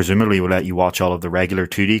 presumably will let you watch all of the regular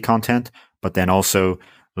 2D content, but then also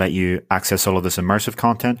let you access all of this immersive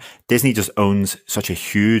content. Disney just owns such a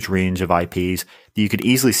huge range of IPs that you could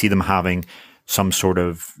easily see them having some sort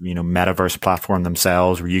of, metaverse platform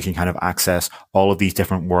themselves where you can kind of access all of these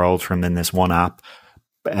different worlds from in this one app,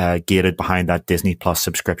 gated behind that Disney Plus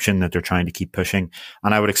subscription that they're trying to keep pushing.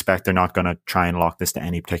 And I would expect they're not going to try and lock this to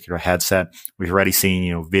any particular headset. We've already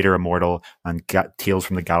seen, Vader Immortal and Tales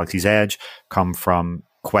from the Galaxy's Edge come from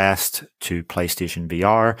Quest to PlayStation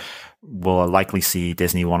VR. We'll likely see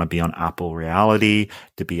Disney want to be on Apple Reality,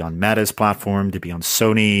 to be on Meta's platform, to be on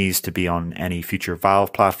Sony's, to be on any future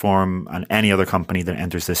Valve platform, and any other company that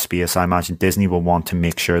enters this space. I imagine Disney will want to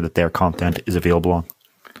make sure that their content is available on.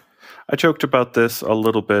 I joked about this a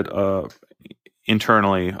little bit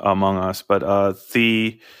internally among us, but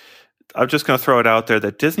I'm just going to throw it out there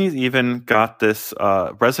that Disney's even got this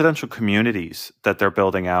residential communities that they're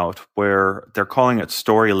building out where they're calling it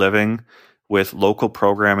Story Living, with local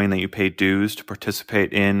programming that you pay dues to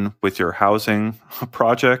participate in with your housing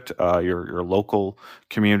project, your local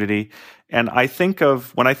community. And when I think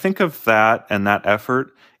of that and that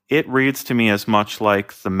effort, it reads to me as much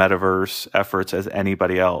like the metaverse efforts as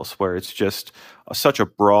anybody else, where it's just such a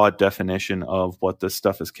broad definition of what this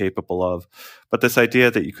stuff is capable of. But this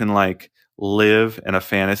idea that you can live in a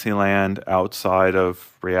fantasy land outside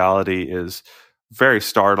of reality is very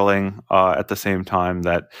startling at the same time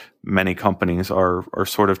that many companies are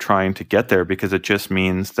sort of trying to get there because it just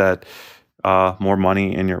means that more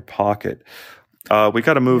money in your pocket. We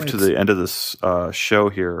got to move to the end of this show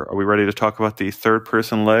here. Are we ready to talk about the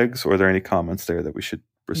third-person legs, or are there any comments there that we should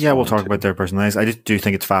Yeah, we'll respond talk to. about their personalities. I just do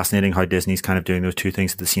think it's fascinating how Disney's kind of doing those two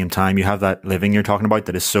things at the same time. You have that living you're talking about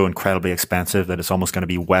that is so incredibly expensive that it's almost going to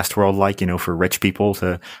be Westworld-like, for rich people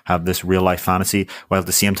to have this real life fantasy, while at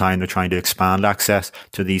the same time they're trying to expand access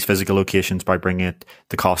to these physical locations by bringing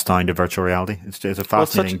the cost down to virtual reality. It's a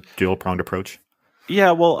fascinating dual-pronged approach.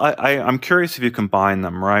 Yeah, well, I'm curious if you combine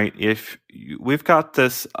them, right? We've got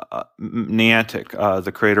this Niantic,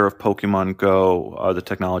 the creator of Pokemon Go, the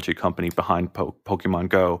technology company behind Pokemon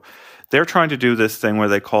Go, they're trying to do this thing where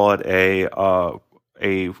they call it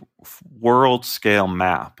a world scale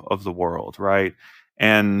map of the world, right?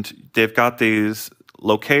 And they've got these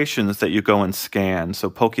locations that you go and scan. So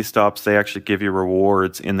Pokestops, they actually give you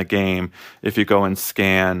rewards in the game if you go and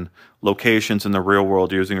scan locations in the real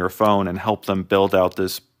world using your phone and help them build out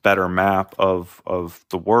this better map of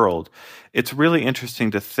the world. It's really interesting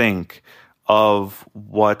to think of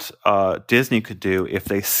what Disney could do if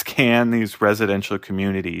they scan these residential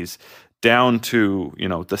communities down to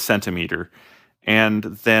the centimeter, and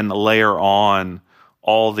then layer on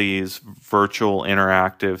all these virtual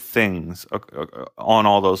interactive things on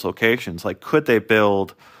all those locations. Like, could they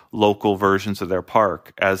build local versions of their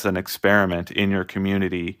park as an experiment in your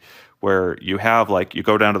community, where you have, like, you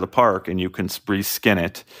go down to the park and you can reskin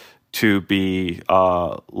it to be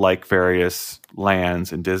like various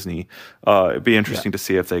lands in Disney. It'd be interesting to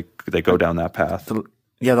see if they go down that path.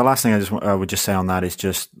 The last thing I would just say on that is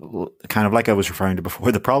just kind of like I was referring to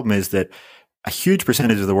before. The problem is that a huge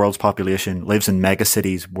percentage of the world's population lives in mega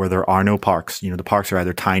cities where there are no parks. The parks are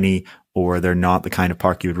either tiny or they're not the kind of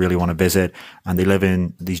park you would really want to visit. And they live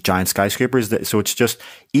in these giant skyscrapers. So it's just,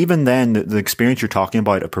 even then, the experience you're talking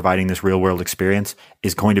about of providing this real world experience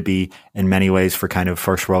is going to be in many ways for kind of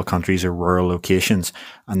first world countries or rural locations.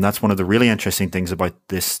 And that's one of the really interesting things about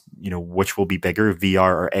this, which will be bigger,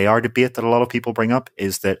 VR or AR debate that a lot of people bring up,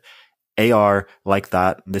 is that AR like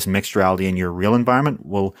that, this mixed reality in your real environment,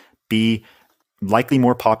 will be likely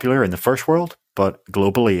more popular in the first world, but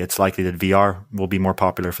globally it's likely that VR will be more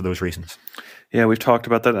popular for those reasons. Yeah, we've talked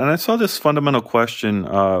about that. And I saw this fundamental question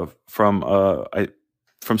from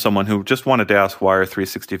someone who just wanted to ask, why are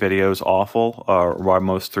 360 videos awful, or why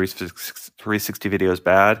most 360 videos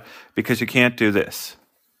bad? Because you can't do this.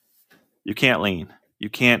 You can't lean.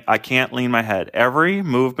 I can't lean my head. Every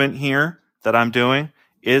movement here that I'm doing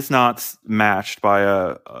is not matched by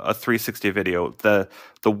a 360 video.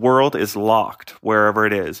 The world is locked wherever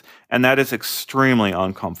it is, and that is extremely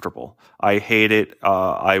uncomfortable. I hate it.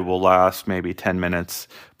 I will last maybe 10 minutes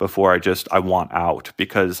before I want out,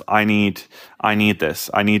 because I need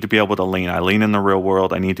this. I need to be able to lean. I lean in the real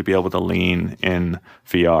world. I need to be able to lean in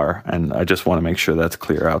VR, and I just want to make sure that's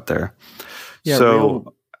clear out there. Yeah,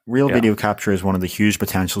 so Real video capture is one of the huge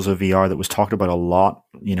potentials of VR that was talked about a lot,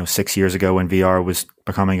 6 years ago when VR was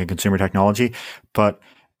becoming a consumer technology.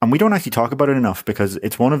 And we don't actually talk about it enough because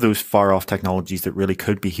it's one of those far off technologies that really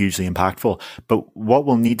could be hugely impactful. But what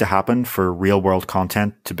will need to happen for real world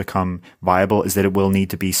content to become viable is that it will need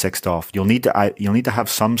to be sixed off. You'll need to have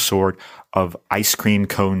some sort of ice cream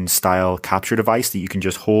cone style capture device that you can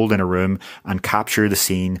just hold in a room and capture the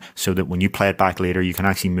scene so that when you play it back later, you can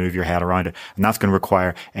actually move your head around it. And that's going to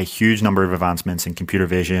require a huge number of advancements in computer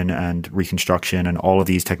vision and reconstruction and all of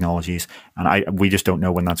these technologies. And we just don't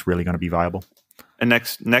know when that's really going to be viable. And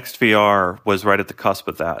Next VR was right at the cusp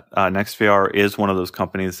of that. Next VR is one of those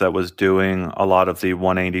companies that was doing a lot of the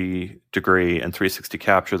 180 degree and 360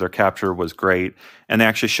 capture. Their capture was great. And they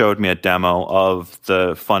actually showed me a demo of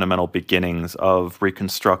the fundamental beginnings of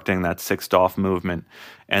reconstructing that sixed off movement.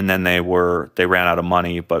 And then they ran out of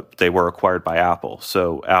money, but they were acquired by Apple.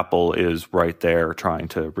 So Apple is right there trying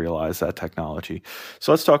to realize that technology.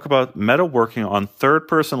 So let's talk about Meta working on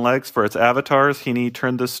third-person legs for its avatars. Heaney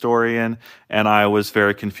turned this story in, and I was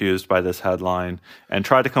very confused by this headline and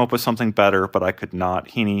tried to come up with something better, but I could not.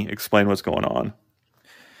 Heaney, explain what's going on.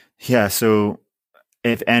 Yeah, so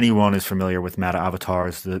if anyone is familiar with meta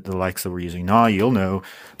avatars, the likes that we're using now, you'll know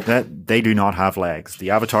that they do not have legs.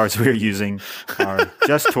 The avatars we're using are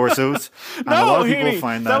just torsos. And no, a lot of Heaney, people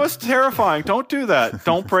find that was terrifying. Don't do that.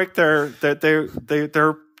 Don't break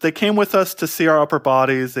they came with us to see our upper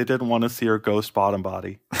bodies. They didn't want to see our ghost bottom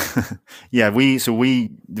body. Yeah, the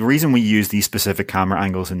reason we use these specific camera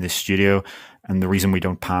angles in this studio, and the reason we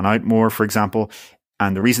don't pan out more, for example,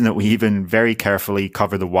 and the reason that we even very carefully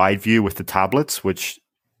cover the wide view with the tablets, which,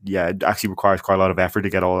 it actually requires quite a lot of effort to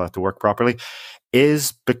get all that to work properly,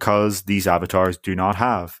 is because these avatars do not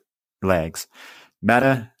have legs.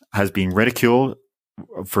 Meta has been ridiculed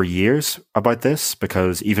for years about this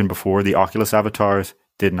because even before, the Oculus avatars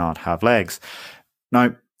did not have legs.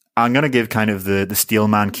 Now, I'm going to give kind of the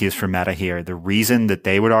Steelman case for Meta here. The reason that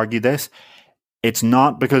they would argue this It's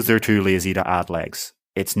not because they're too lazy to add legs.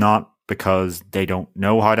 It's not because they don't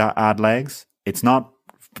know how to add legs. It's not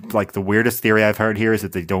like the weirdest theory I've heard here is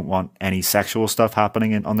that they don't want any sexual stuff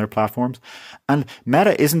happening on their platforms. And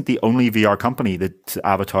Meta isn't the only VR company that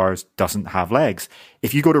avatars doesn't have legs.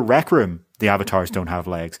 If you go to Rec Room, the avatars don't have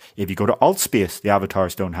legs. If you go to Altspace, the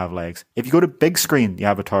avatars don't have legs. If you go to Big Screen, the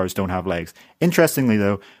avatars don't have legs. Interestingly,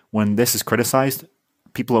 though, when this is criticized,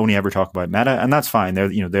 people only ever talk about Meta, and that's fine. They're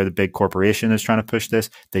the big corporation that's trying to push this.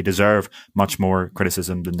 They deserve much more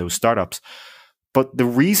criticism than those startups. But the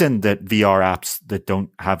reason that VR apps that don't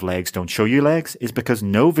have legs don't show you legs is because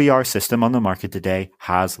no VR system on the market today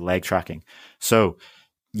has leg tracking. So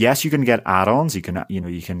yes, you can get add-ons. You can,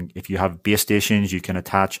 if you have base stations, you can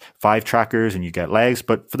attach 5 trackers and you get legs.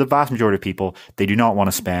 But for the vast majority of people, they do not want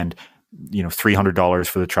to spend $300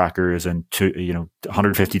 for the trackers and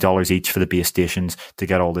 $150 each for the base stations to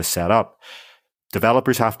get all this set up.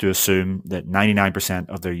 Developers have to assume that 99%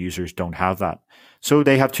 of their users don't have that. So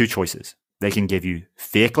they have 2 choices. They can give you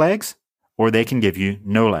fake legs or they can give you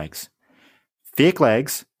no legs. Fake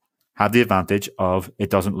legs have the advantage of it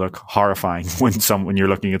doesn't look horrifying when you're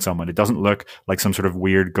looking at someone. It doesn't look like some sort of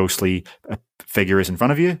weird ghostly figure is in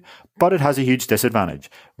front of you, but it has a huge disadvantage.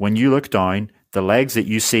 When you look down, the legs that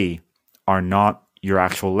you see are not your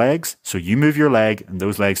actual legs. So you move your leg and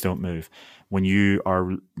those legs don't move. When you are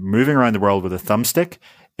moving around the world with a thumbstick,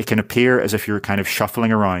 it can appear as if you're kind of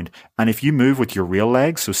shuffling around. And if you move with your real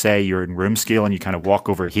legs, so say you're in room scale and you kind of walk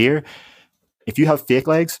over here, if you have fake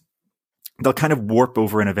legs, they'll kind of warp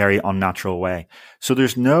over in a very unnatural way. So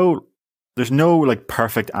there's no like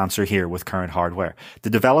perfect answer here with current hardware. The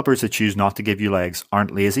developers that choose not to give you legs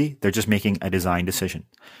aren't lazy. They're just making a design decision.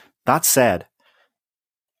 That said,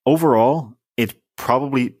 overall,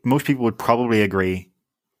 most people would probably agree,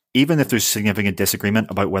 even if there's significant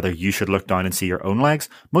disagreement about whether you should look down and see your own legs,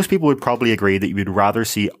 most people would probably agree that you would rather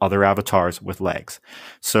see other avatars with legs.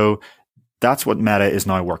 So that's what Meta is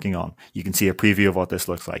now working on. You can see a preview of what this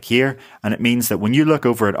looks like here. And it means that when you look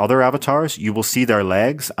over at other avatars, you will see their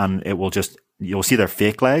legs and you'll see their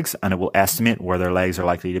fake legs and it will estimate where their legs are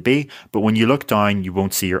likely to be. But when you look down, you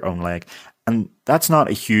won't see your own leg. And that's not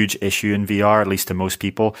a huge issue in VR, at least to most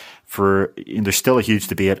people. There's still a huge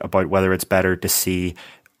debate about whether it's better to see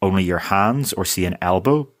only your hands or see an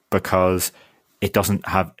elbow, because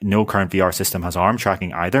no current VR system has arm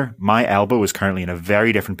tracking either. My elbow is currently in a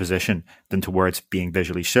very different position than to where it's being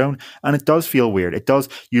visually shown. And it does feel weird.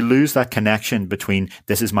 You lose that connection between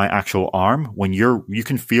this is my actual arm when you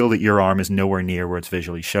can feel that your arm is nowhere near where it's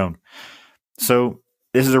visually shown. So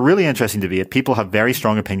this is a really interesting debate. People have very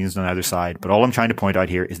strong opinions on either side, but all I'm trying to point out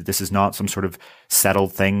here is that this is not some sort of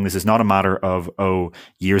settled thing. This is not a matter of,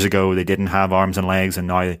 years ago they didn't have arms and legs and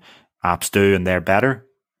now apps do and they're better.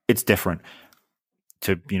 It's different.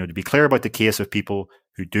 To be clear about the case of people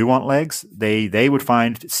who do want legs, they would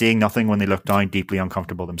find seeing nothing when they look down deeply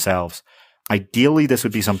uncomfortable themselves. Ideally, this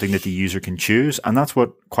would be something that the user can choose, and that's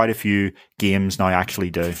what quite a few games now actually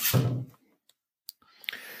do.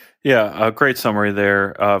 Yeah, a great summary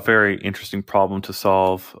there. Very interesting problem to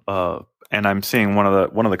solve. And I'm seeing one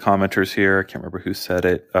of the commenters here. I can't remember who said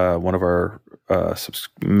it. One of our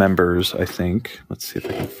members, I think. Let's see if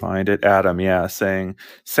I can find it. Adam, saying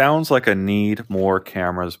sounds like a need more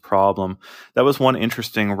cameras problem. That was one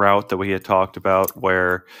interesting route that we had talked about,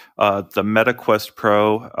 where the MetaQuest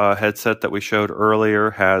Pro headset that we showed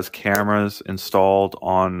earlier has cameras installed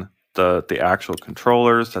on the actual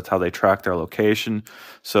controllers. That's how they track their location.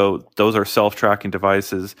 So those are self-tracking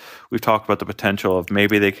devices. We've talked about the potential of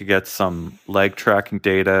maybe they could get some leg tracking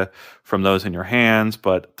data from those in your hands,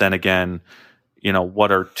 but then again,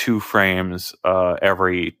 what are 2 frames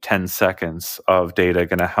every 10 seconds of data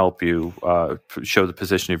going to help you show the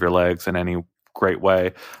position of your legs in any great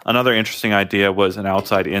way? Another interesting idea was an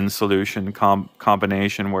outside-in solution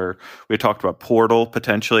combination, where we talked about Portal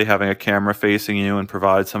potentially having a camera facing you and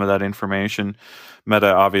provide some of that information.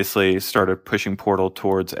 Meta obviously started pushing Portal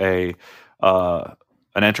towards an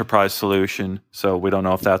enterprise solution, so we don't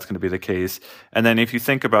know if that's going to be the case. And then if you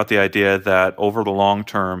think about the idea that over the long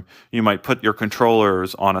term, you might put your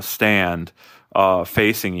controllers on a stand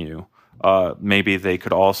facing you, maybe they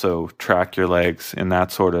could also track your legs in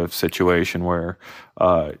that sort of situation where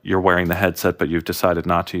you're wearing the headset, but you've decided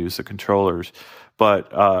not to use the controllers.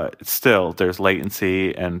 But still, there's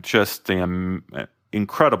latency and just the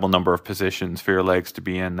incredible number of positions for your legs to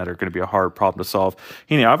be in that are going to be a hard problem to solve.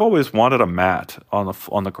 I've always wanted a mat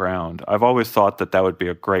on the ground. I've always thought that would be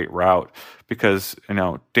a great route, because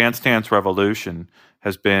Dance Dance Revolution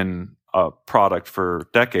has been a product for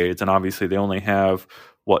decades, and obviously they only have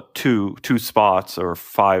two spots or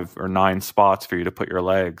 5 or 9 spots for you to put your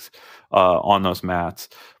legs on those mats.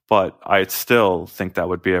 But I still think that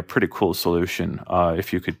would be a pretty cool solution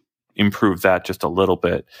if you could improve that just a little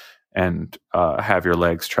bit and have your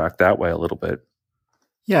legs track that way a little bit.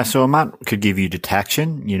 Yeah, so a mat could give you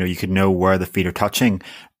detection. You could know where the feet are touching.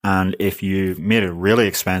 And if you made it really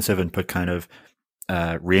expensive and put kind of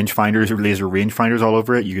rangefinders or laser rangefinders all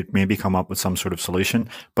over it, you could maybe come up with some sort of solution.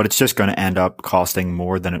 But it's just going to end up costing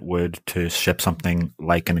more than it would to ship something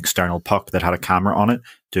like an external puck that had a camera on it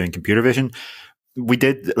doing computer vision. We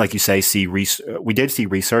did, like you say, we did see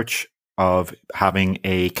research of having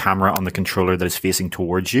a camera on the controller that is facing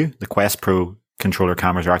towards you. The Quest Pro controller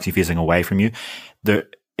cameras are actually facing away from you.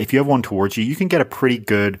 If you have one towards you, you can get a pretty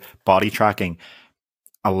good body tracking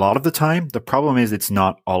a lot of the time. The problem is it's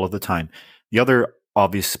not all of the time. The other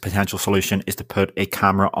obvious potential solution is to put a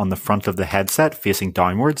camera on the front of the headset facing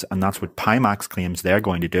downwards, and that's what Pimax claims they're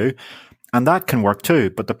going to do. And that can work too,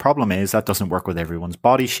 but the problem is that doesn't work with everyone's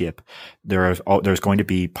body shape. There's going to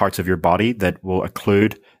be parts of your body that will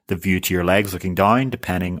occlude the view to your legs looking down,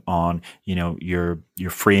 depending on, your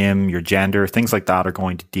frame, your gender, things like that are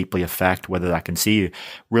going to deeply affect whether that can see you.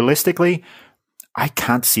 Realistically, I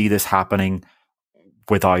can't see this happening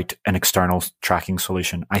without an external tracking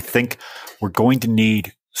solution. I think we're going to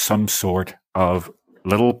need some sort of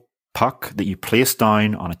little puck that you place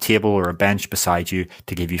down on a table or a bench beside you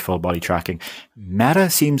to give you full body tracking. Meta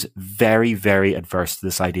seems very, very adverse to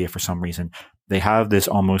this idea for some reason. They have this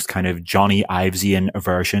almost kind of Johnny Ivesian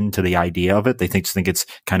aversion to the idea of it. They think it's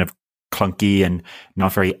kind of clunky and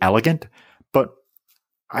not very elegant. But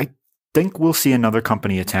I think we'll see another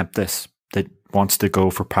company attempt this that wants to go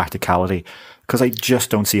for practicality, because I just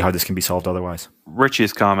don't see how this can be solved otherwise.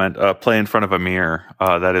 Richie's comment, play in front of a mirror.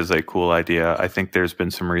 That is a cool idea. I think there's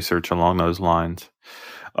been some research along those lines.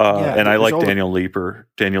 And I like Daniel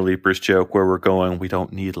Leeper's joke where we're going, we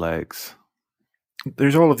don't need legs.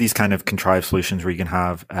 There's all of these kind of contrived solutions where you can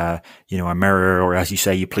have, a mirror, or as you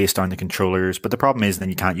say, you place down the controllers. But the problem is then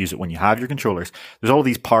you can't use it when you have your controllers. There's all of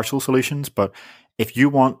these partial solutions, but if you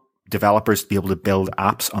want developers to be able to build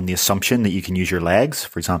apps on the assumption that you can use your legs,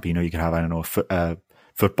 for example, you can have,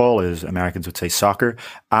 football, as Americans would say, soccer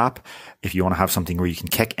app. If you want to have something where you can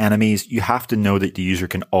kick enemies, you have to know that the user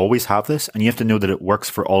can always have this, and you have to know that it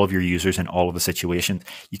works for all of your users in all of the situations.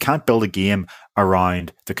 You can't build a game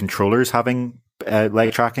around the controllers having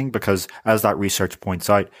leg tracking, because as that research points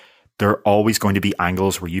out, there are always going to be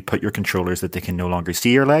angles where you put your controllers that they can no longer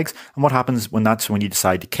see your legs. And what happens when you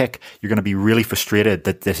decide to kick? You're going to be really frustrated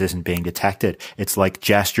that this isn't being detected. It's like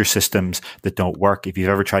gesture systems that don't work. If you've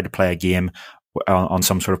ever tried to play a game on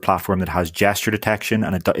some sort of platform that has gesture detection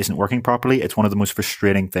and it isn't working properly, it's one of the most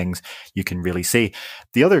frustrating things you can really see.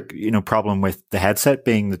 The other, problem with the headset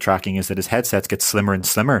being the tracking is that as headsets get slimmer and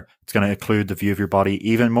slimmer, it's going to occlude the view of your body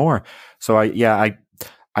even more. So I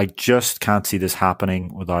just can't see this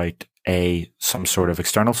happening without some sort of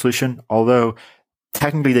external solution. Although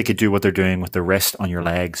technically they could do what they're doing with the wrist on your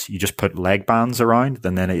legs. You just put leg bands around,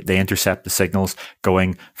 and then they intercept the signals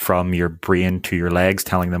going from your brain to your legs,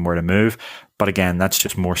 telling them where to move. But again, that's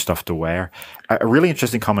just more stuff to wear. A really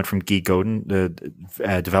interesting comment from Guy Godin,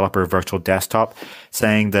 the developer of Virtual Desktop,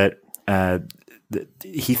 saying that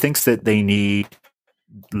he thinks that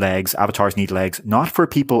avatars need legs, not for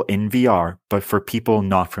people in VR, but for people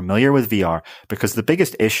not familiar with VR, because the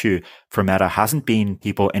biggest issue for Meta hasn't been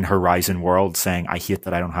people in Horizon Worlds saying, I hate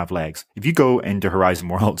that I don't have legs. If you go into Horizon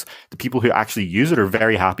Worlds, the people who actually use it are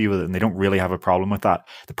very happy with it, and they don't really have a problem with that.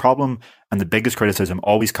 The problem and the biggest criticism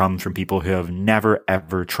always comes from people who have never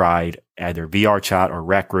ever tried either VR Chat or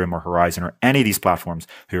Rec Room or Horizon or any of these platforms,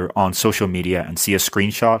 who are on social media and see a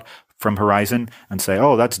screenshot from Horizon and say,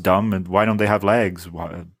 oh, that's dumb, and why don't they have legs?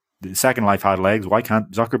 Second Life had legs. Why can't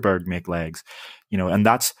Zuckerberg make legs? And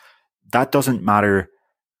that doesn't matter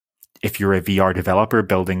if you're a VR developer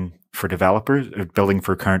building for developers or building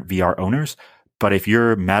for current VR owners. But if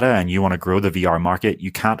you're Meta and you want to grow the VR market,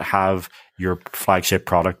 you can't have your flagship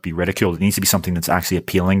product be ridiculed. It needs to be something that's actually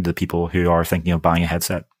appealing to the people who are thinking of buying a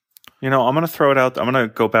headset. I'm going to throw it out. I'm going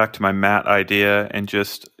to go back to my mat idea and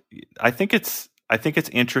I think it's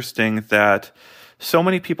interesting that so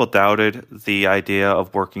many people doubted the idea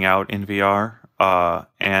of working out in VR,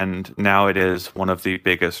 and now it is one of the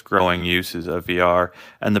biggest growing uses of VR,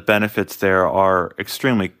 and the benefits there are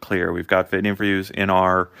extremely clear. We've got interviews in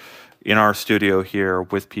our studio here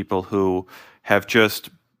with people who have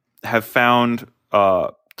found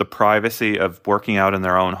the privacy of working out in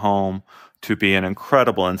their own home to be an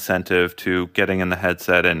incredible incentive to getting in the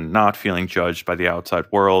headset and not feeling judged by the outside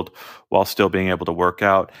world while still being able to work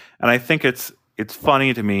out. And I think it's it's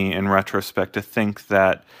funny to me in retrospect to think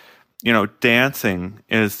that, dancing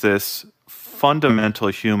is this fundamental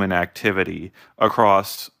human activity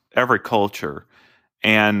across every culture.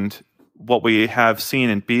 And what we have seen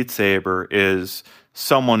in Beat Saber is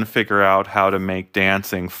someone figure out how to make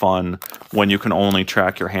dancing fun when you can only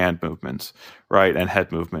track your hand movements, right, and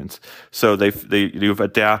head movements. So you've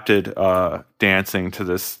adapted dancing to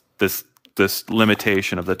this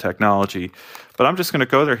limitation of the technology. But I'm just going to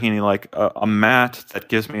go there, Heaney, like a mat that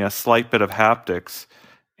gives me a slight bit of haptics,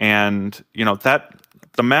 and that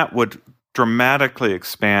the mat would dramatically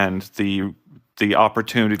expand the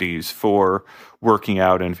opportunities for working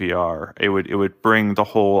out in VR. It would bring the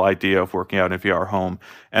whole idea of working out in VR home.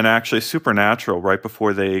 And actually, Supernatural, right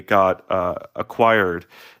before they got acquired,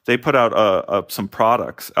 they put out some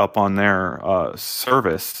products up on their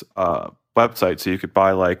service website, so you could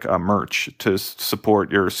buy like merch to support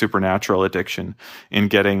your Supernatural addiction in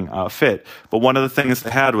getting fit. But one of the things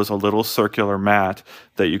they had was a little circular mat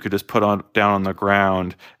that you could just put down on the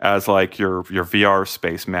ground as like your VR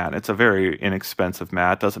space mat. It's a very inexpensive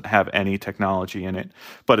mat, doesn't have any technology in it,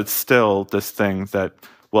 but it's still this thing that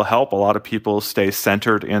will help a lot of people stay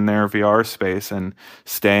centered in their VR space and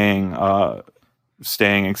staying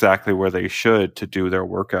exactly where they should to do their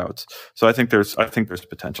workouts. So I think there's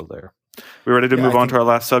potential there. We ready to move on to our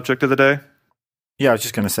last subject of the day? Yeah, I was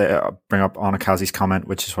just going to say, bring up Onakazi's comment,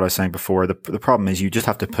 which is what I was saying before. The problem is you just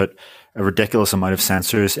have to put a ridiculous amount of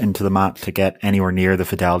sensors into the mat to get anywhere near the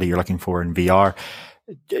fidelity you're looking for in VR.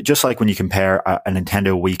 Just like when you compare a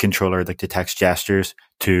Nintendo Wii controller that detects gestures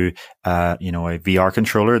to, a VR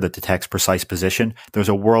controller that detects precise position, there's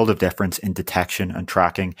a world of difference in detection and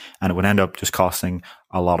tracking, and it would end up just costing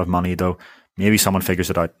a lot of money, though. Maybe someone figures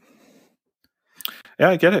it out. Yeah,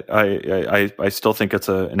 I get it. I still think it's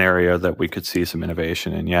an area that we could see some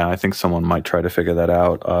innovation in. Yeah, I think someone might try to figure that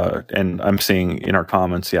out. And I'm seeing in our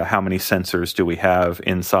comments, how many sensors do we have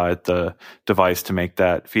inside the device to make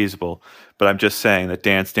that feasible? But I'm just saying that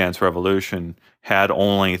Dance Dance Revolution had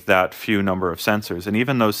only that few number of sensors. And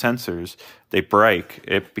even those sensors, they break.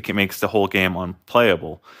 It makes the whole game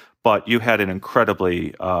unplayable. But you had an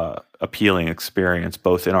incredibly appealing experience,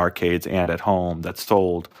 both in arcades and at home, that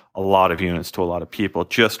sold a lot of units to a lot of people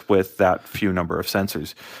just with that few number of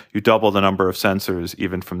sensors. You double the number of sensors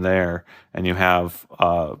even from there, and you have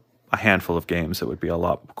a handful of games that would be a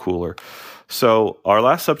lot cooler. So our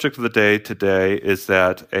last subject of the day today is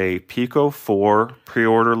that a Pico 4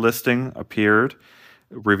 pre-order listing appeared,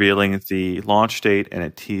 revealing the launch date, and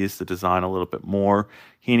it teased the design a little bit more.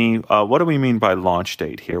 Heaney, what do we mean by launch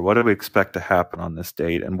date here? What do we expect to happen on this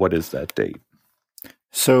date, and what is that date?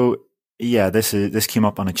 So, this came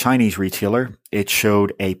up on a Chinese retailer. It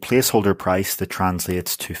showed a placeholder price that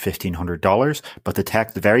translates to $1,500, but the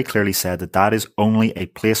text very clearly said that is only a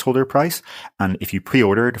placeholder price. And if you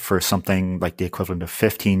pre-ordered for something like the equivalent of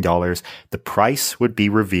 $15, the price would be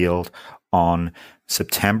revealed on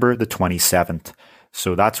September the 27th.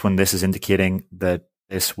 So that's when this is indicating that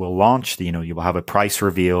this will launch. You will have a price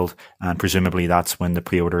revealed, and presumably that's when the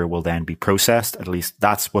pre-order will then be processed. At least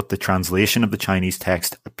that's what the translation of the Chinese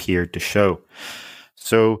text appeared to show.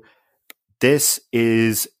 So this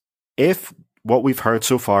is, if what we've heard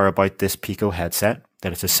so far about this Pico headset,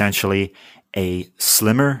 that it's essentially a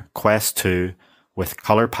slimmer Quest 2 with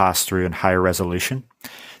color pass-through and higher resolution,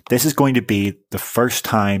 this is going to be the first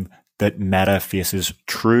time that Meta faces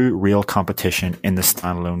true, real competition in the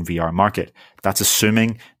standalone VR market. That's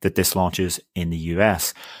assuming that this launches in the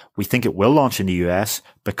US. We think it will launch in the US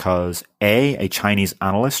because A, Chinese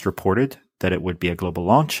analyst reported that it would be a global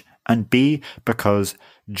launch, and B, because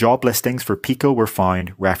job listings for Pico were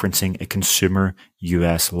found referencing a consumer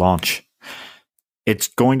US launch. It's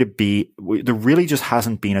going to be, there really just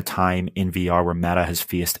hasn't been a time in VR where Meta has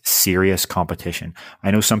faced serious competition. I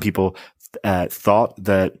know some people thought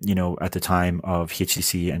that, at the time of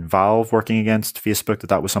HTC and Valve working against Facebook,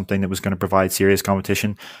 that was something that was going to provide serious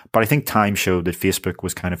competition. But I think time showed that Facebook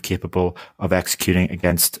was kind of capable of executing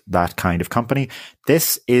against that kind of company.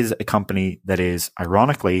 This is a company that is,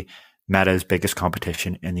 ironically, Meta's biggest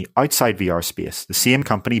competition in the outside VR space. The same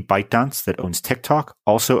company, ByteDance, that owns TikTok,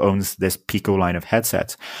 also owns this Pico line of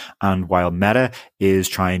headsets. And while Meta is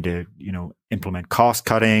trying to, implement cost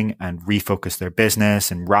cutting and refocus their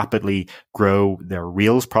business and rapidly grow their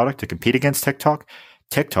Reels product to compete against TikTok,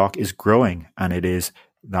 TikTok is growing, and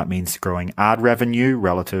that means growing ad revenue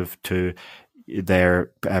relative to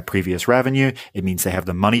their previous revenue. It means they have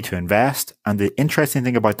the money to invest. And the interesting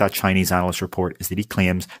thing about that Chinese analyst report is that he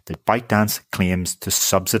claims that ByteDance claims to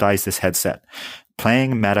subsidize this headset,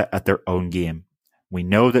 playing Meta at their own game. We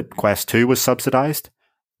know that Quest 2 was subsidized.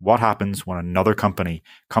 what happens when another company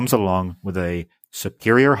comes along with a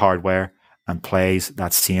superior hardware and plays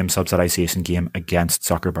that same subsidization game against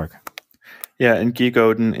Zuckerberg. Yeah, and Guy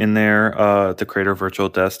Godin in there, the creator of Virtual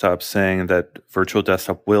Desktop, saying that Virtual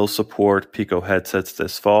Desktop will support Pico headsets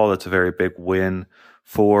this fall. That's a very big win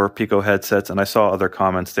for Pico headsets. And I saw other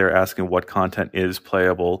comments there asking what content is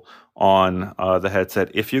playable on the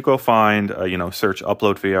headset. If you go find, search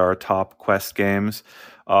Upload VR top Quest games,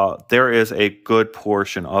 there is a good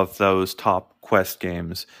portion of those top Quest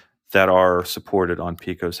games that are supported on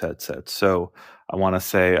Pico's headsets. So I want to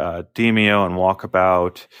say Demio and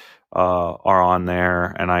Walkabout are on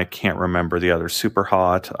there, and I can't remember the other.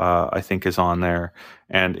 Superhot, I think, is on there,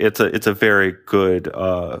 and it's a very good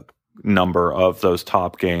number of those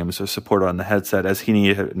top games are supported on the headset. As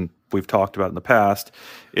and we've talked about in the past,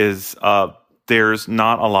 is there's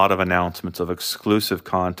not a lot of announcements of exclusive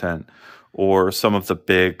content or some of the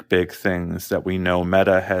big things that we know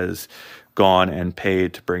Meta has gone and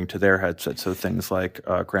paid to bring to their headset. So things like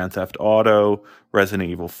Grand Theft Auto, Resident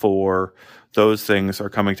Evil 4, those things are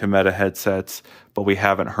coming to Meta headsets, but we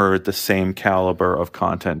haven't heard the same caliber of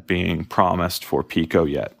content being promised for Pico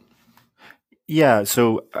yet. Yeah,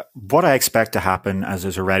 so what I expect to happen, as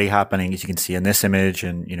is already happening, as you can see in this image,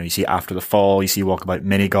 and you see after the fall, you see Walkabout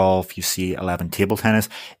Mini Golf, you see 11 Table Tennis,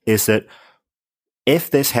 is that if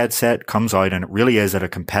this headset comes out and it really is at a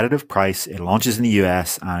competitive price, it launches in the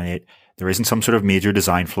US and there isn't some sort of major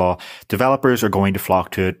design flaw, developers are going to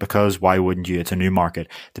flock to it because why wouldn't you? It's a new market.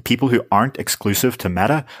 The people who aren't exclusive to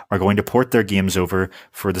Meta are going to port their games over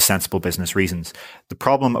for the sensible business reasons. The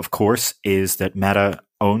problem, of course, is that Meta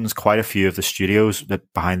owns quite a few of the studios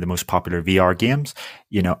that behind the most popular VR games,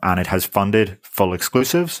 and it has funded full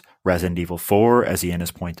exclusives, Resident Evil 4, as Ian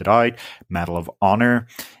has pointed out, Medal of Honor.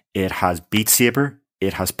 It has Beat Saber.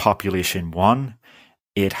 It has Population 1.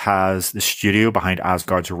 It has the studio behind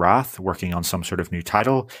Asgard's Wrath working on some sort of new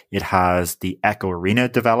title. It has the Echo Arena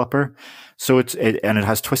developer. So it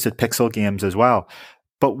has Twisted Pixel games as well.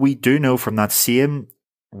 But we do know from that same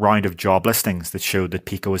round of job listings that showed that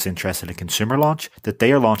Pico is interested in consumer launch, that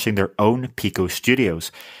they are launching their own Pico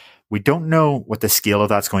studios. We don't know what the scale of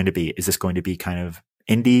that's going to be. Is this going to be kind of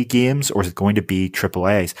indie games or is it going to be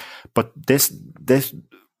AAAs? But this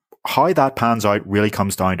how that pans out really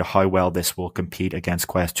comes down to how well this will compete against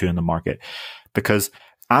Quest 2 in the market. Because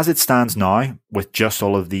as it stands now, with just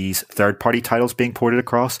all of these third-party titles being ported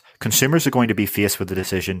across, consumers are going to be faced with the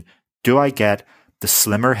decision, do I get the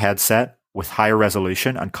slimmer headset with higher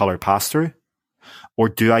resolution and color pass-through? Or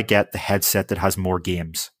do I get the headset that has more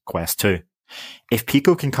games, Quest 2? If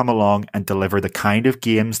Pico can come along and deliver the kind of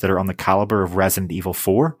games that are on the caliber of Resident Evil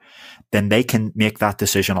 4, then they can make that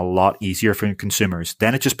decision a lot easier for consumers.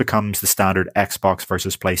 Then it just becomes the standard Xbox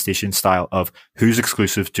versus PlayStation style of whose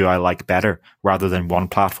exclusives do I like better, rather than one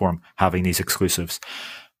platform having these exclusives.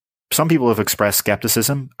 Some people have expressed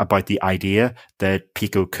skepticism about the idea that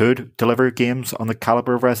Pico could deliver games on the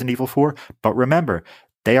caliber of Resident Evil 4, but remember,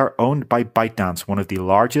 they are owned by ByteDance, one of the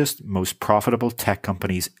largest, most profitable tech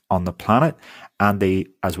companies on the planet. And they,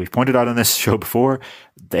 as we've pointed out on this show before,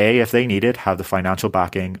 if they need it, have the financial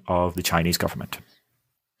backing of the Chinese government.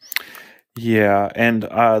 Yeah, and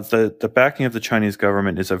the backing of the Chinese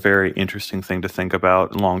government is a very interesting thing to think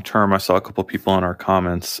about long term. I saw a couple people in our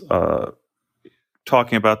comments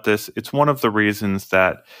talking about this. It's one of the reasons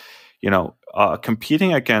that,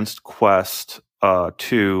 competing against Quest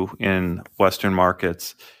 2 in Western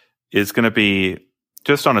markets is going to be,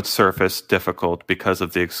 just on its surface, difficult because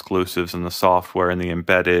of the exclusives and the software and the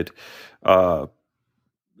embedded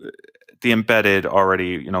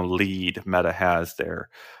already, lead Meta has there.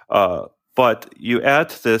 But you add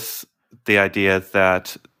to this the idea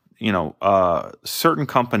that, certain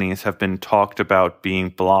companies have been talked about being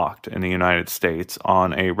blocked in the United States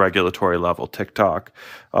on a regulatory level. TikTok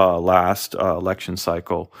last election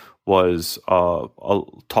cycle was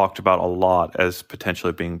talked about a lot as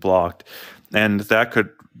potentially being blocked. And that could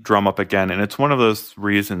drum up again. And it's one of those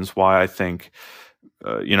reasons why I think,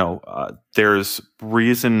 there's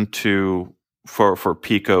reason for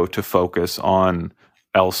Pico to focus on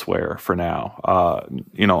elsewhere for now.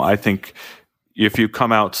 I think if you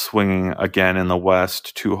come out swinging again in the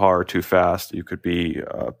West too hard, too fast, you could be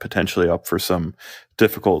potentially up for some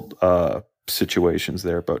difficult situations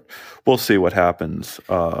there, but we'll see what happens,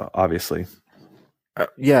 obviously.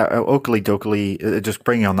 Oakley Dokley, just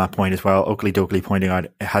bringing on that point as well, Oakley Dokley pointing out,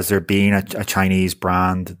 has there been a Chinese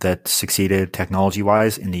brand that succeeded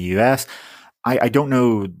technology-wise in the US? I don't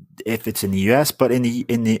know if it's in the US, but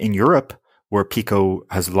in Europe, where Pico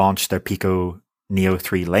has launched their Pico Neo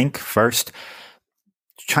 3 Link first,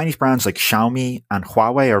 Chinese brands like Xiaomi and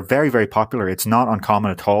Huawei are very, very popular. It's not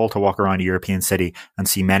uncommon at all to walk around a European city and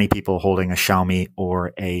see many people holding a Xiaomi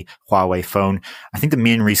or a Huawei phone. I think the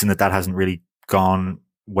main reason that hasn't really gone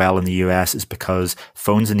well in the US is because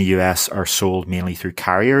phones in the US are sold mainly through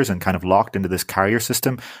carriers and kind of locked into this carrier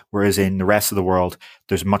system. Whereas in the rest of the world,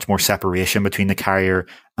 there's much more separation between the carrier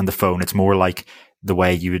and the phone. It's more like the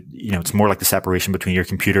way it's more like the separation between your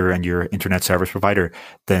computer and your internet service provider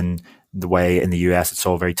than the way in the US it's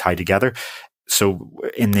all very tied together. So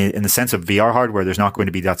in the sense of VR hardware, there's not going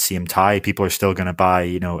to be that same tie. People are still going to buy,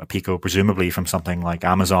 a Pico presumably from something like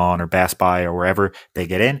Amazon or Best Buy or wherever they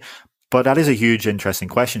get in. But that is a huge, interesting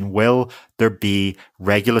question. Will there be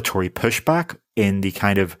regulatory pushback in the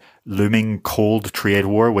kind of looming cold trade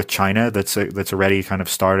war with China that's already kind of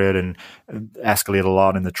started and escalated a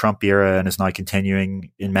lot in the Trump era and is now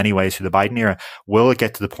continuing in many ways through the Biden era? Will it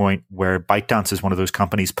get to the point where ByteDance is one of those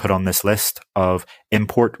companies put on this list of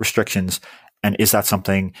import restrictions? And is that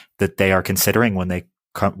something that they are considering when they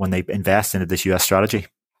invest into this US strategy?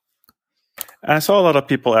 And I saw a lot of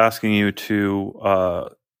people asking you to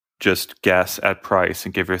just guess at price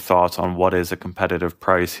and give your thoughts on what is a competitive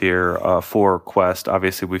price here for Quest.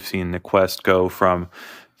 Obviously, we've seen the Quest go from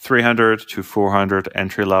 $300 to $400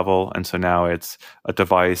 entry level, and so now it's a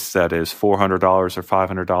device that is $400 or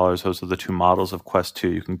 $500. Those are the two models of Quest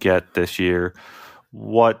 2 you can get this year.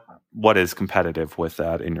 What is competitive with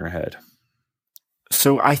that in your head?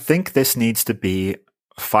 So I think this needs to be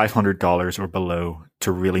 $500 or below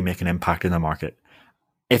to really make an impact in the market.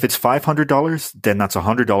 If it's $500, then that's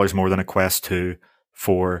 $100 more than a Quest 2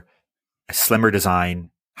 for a slimmer design,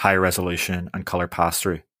 higher resolution, and color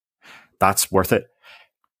pass-through. That's worth it.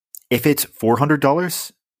 If it's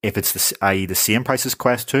 $400, if it's i.e. the same price as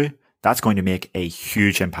Quest 2, that's going to make a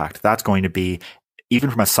huge impact. That's going to be, even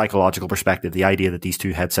from a psychological perspective, the idea that these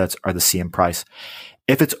two headsets are the same price.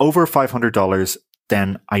 If it's over $500,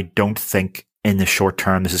 then I don't think in the short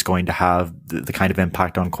term this is going to have the kind of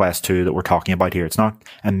impact on Quest 2 that we're talking about here. It's not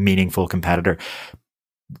a meaningful competitor.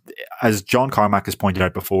 As John Carmack has pointed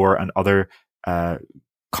out before, and other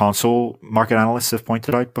console market analysts have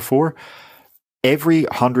pointed out before, every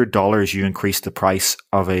 $100 you increase the price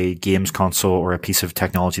of a games console or a piece of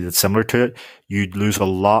technology that's similar to it, you'd lose a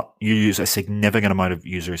lot. You use a significant amount of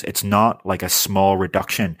users. It's not like a small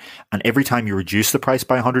reduction. And every time you reduce the price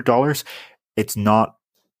by $100, it's not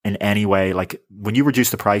in any way, like when you reduce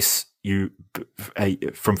the price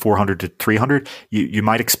from 400 to 300, you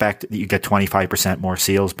might expect that you get 25% more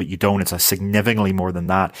sales, but you don't. It's a significantly more than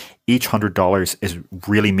that. Each $100 is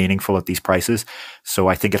really meaningful at these prices. So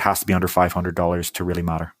I think it has to be under $500 to really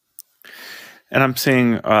matter. And I'm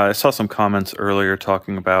seeing, I saw some comments earlier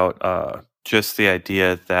talking about just the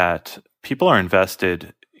idea that people are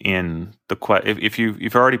invested in the Quest. If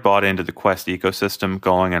you've already bought into the Quest ecosystem,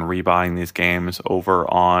 going and rebuying these games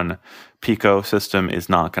over on Pico system is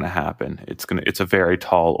not going to happen. It's a very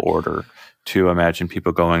tall order to imagine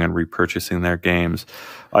people going and repurchasing their games.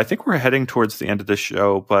 I think we're heading towards the end of this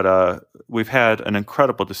show, but we've had an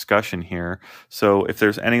incredible discussion here. So if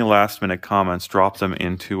there's any last minute comments, drop them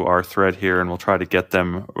into our thread here and we'll try to get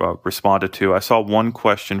them responded to. I saw one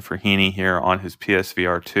question for Heaney here on his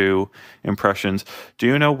PSVR 2 impressions. Do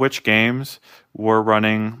you know which games were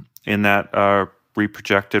running in that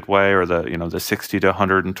reprojected way, or the 60 to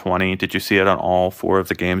 120? Did you see it on all four of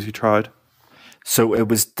the games you tried? So it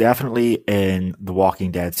was definitely in The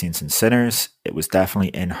Walking Dead Saints and Sinners. It was definitely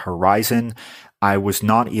in Horizon. I was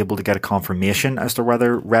not able to get a confirmation as to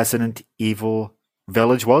whether Resident Evil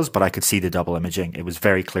Village was, but I could see the double imaging. It was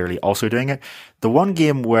very clearly also doing it. The one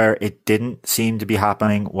game where it didn't seem to be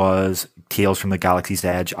happening was Tales from the Galaxy's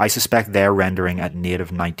Edge. I suspect they're rendering at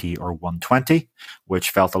native 90 or 120, which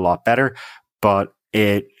felt a lot better, but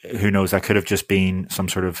who knows, that could have just been some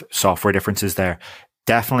sort of software differences there.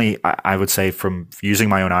 Definitely, I would say from using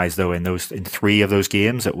my own eyes, though, in three of those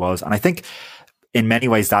games, it was. And I think in many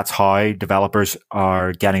ways, that's how developers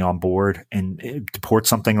are getting on board and to port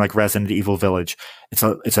something like Resident Evil Village. It's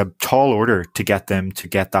a tall order to get them to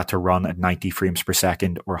get that to run at 90 frames per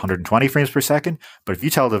second or 120 frames per second. But if you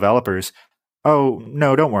tell developers, oh,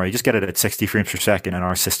 no, don't worry, just get it at 60 frames per second and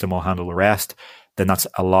our system will handle the rest, then that's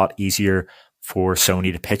a lot easier for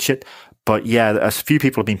Sony to pitch it. But yeah, a few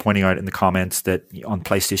people have been pointing out in the comments that on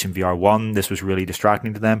PlayStation VR 1, this was really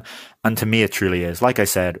distracting to them. And to me, it truly is. Like I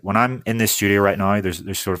said, when I'm in this studio right now,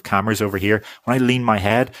 there's sort of cameras over here. When I lean my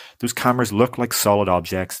head, those cameras look like solid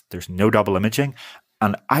objects. There's no double imaging.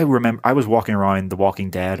 And I remember I was walking around The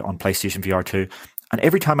Walking Dead on PlayStation VR 2, And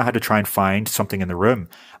every time I had to try and find something in the room,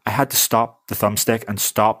 I had to stop the thumbstick and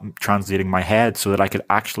stop translating my head so that I could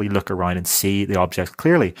actually look around and see the object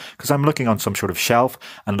clearly. Because I'm looking on some sort of shelf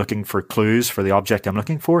and looking for clues for the object I'm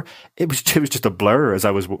looking for. It was just a blur as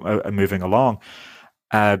I was moving along.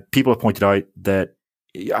 People have pointed out that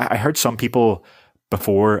I heard some people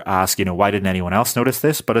before ask, why didn't anyone else notice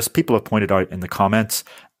this? But as people have pointed out in the comments,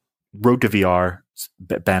 Road to VR,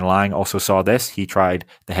 Ben Lang also saw this. He tried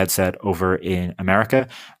the headset over in America.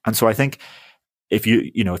 And so I think if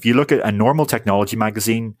you look at a normal technology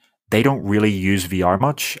magazine, they don't really use VR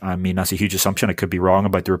much. I mean, that's a huge assumption. I could be wrong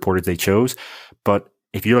about the reporters they chose. But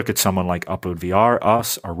if you look at someone like Upload VR,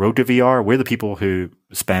 us, or Road to VR, we're the people who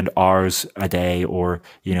spend hours a day or,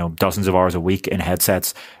 dozens of hours a week in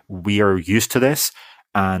headsets. We are used to this.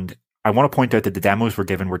 And I want to point out that the demos we're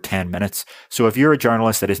given were 10 minutes. So if you're a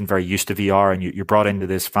journalist that isn't very used to VR and you're brought into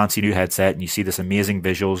this fancy new headset and you see this amazing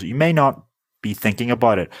visuals, you may not be thinking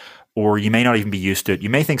about it, or you may not even be used to it. You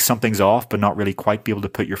may think something's off, but not really quite be able to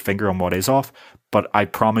put your finger on what is off. But I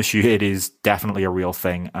promise you it is definitely a real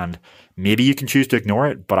thing. And maybe you can choose to ignore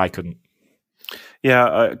it, but I couldn't.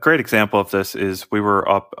 Yeah, a great example of this is we were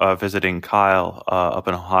up visiting Kyle up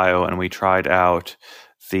in Ohio, and we tried out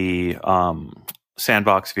the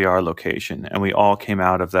Sandbox VR location, and we all came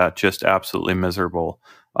out of that just absolutely miserable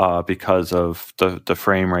because of the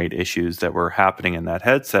frame rate issues that were happening in that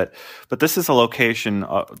headset. But this is a location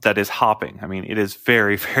that is hopping. I mean, it is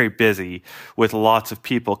very, very busy with lots of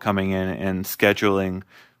people coming in and scheduling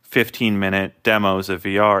 15-minute demos of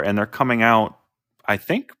VR, and they're coming out, I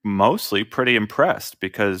think, mostly pretty impressed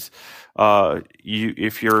because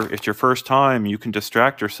if it's your first time, you can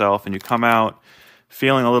distract yourself and you come out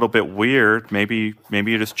feeling a little bit weird. Maybe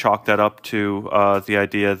you just chalk that up to the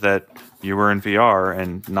idea that you were in VR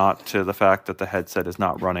and not to the fact that the headset is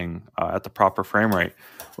not running at the proper frame rate.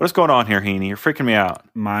 What is going on here, Heaney? You're freaking me out.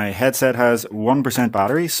 My headset has 1%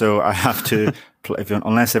 battery, so I have to,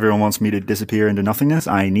 unless everyone wants me to disappear into nothingness,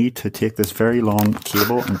 I need to take this very long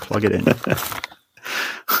cable and plug it in.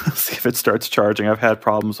 See if it starts charging. I've had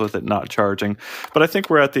problems with it not charging. But I think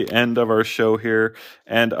we're at the end of our show here,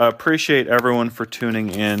 and I appreciate everyone for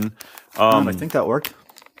tuning in. I think that worked.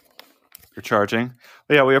 You're charging?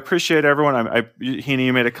 Yeah, we appreciate everyone. Heaney,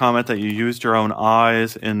 you made a comment that you used your own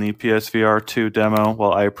eyes in the PSVR 2 demo.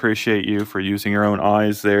 Well, I appreciate you for using your own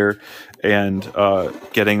eyes there and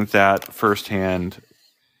getting that firsthand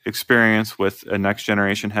experience with a next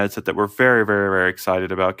generation headset that we're very, very, very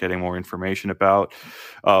excited about getting more information about.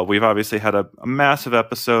 We've obviously had a massive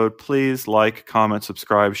episode. Please like, comment,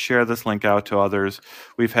 subscribe, share this link out to others.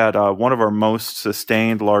 We've had one of our most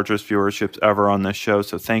sustained, largest viewerships ever on this show.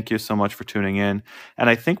 So thank you so much for tuning in. And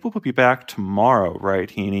I think we'll be back tomorrow, right,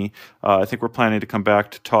 Heaney? I think we're planning to come back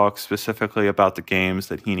to talk specifically about the games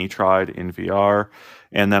that Heaney tried in VR.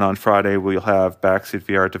 And then on Friday, we'll have Backseat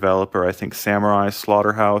VR developer, I think Samurai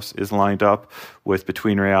Slaughterhouse is lined up with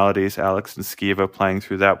Between Realities, Alex and Skiva playing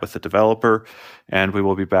through that with the developer. And we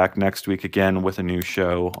will be back next week again with a new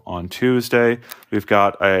show on Tuesday. We've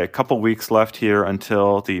got a couple weeks left here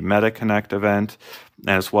until the MetaConnect event,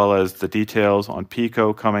 as well as the details on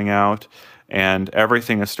Pico coming out. And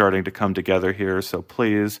everything is starting to come together here. So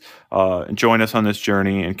please join us on this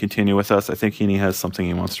journey and continue with us. I think Heaney has something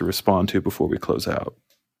he wants to respond to before we close out.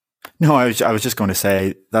 No, I was just going to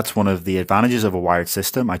say that's one of the advantages of a wired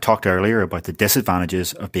system. I talked earlier about the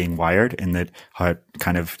disadvantages of being wired in that how it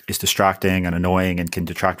kind of is distracting and annoying and can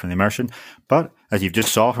detract from the immersion. But as you've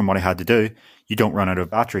just saw from what I had to do, you don't run out of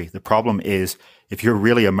battery. The problem is if you're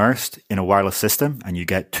really immersed in a wireless system and you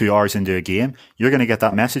get 2 hours into a game, you're going to get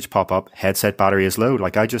that message pop up, headset battery is low,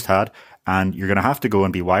 like I just had, and you're going to have to go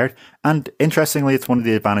and be wired. And interestingly, it's one of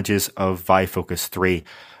the advantages of Vive Focus 3.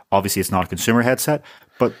 Obviously, it's not a consumer headset,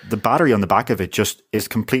 but the battery on the back of it just is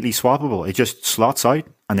completely swappable. It just slots out,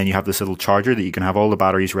 and then you have this little charger that you can have all the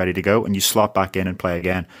batteries ready to go, and you slot back in and play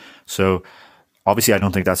again. So obviously, I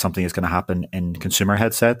don't think that's something that's going to happen in consumer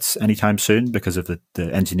headsets anytime soon because of the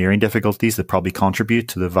engineering difficulties that probably contribute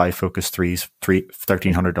to the Vive Focus 3's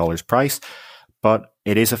 $1,300 price. But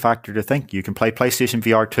it is a factor to think. You can play PlayStation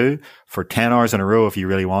VR 2 for 10 hours in a row if you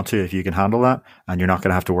really want to, if you can handle that, and you're not going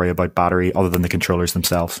to have to worry about battery other than the controllers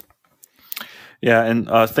themselves. Yeah, and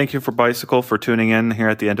thank you for Bicycle for tuning in here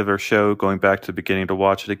at the end of our show, going back to the beginning to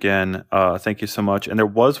watch it again. Thank you so much. And there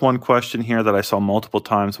was one question here that I saw multiple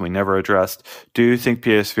times and we never addressed. Do you think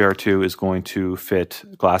PSVR 2 is going to fit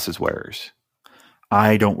glasses wearers?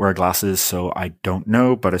 I don't wear glasses, so I don't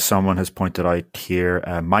know. But as someone has pointed out here,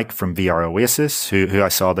 Mike from VR Oasis, who I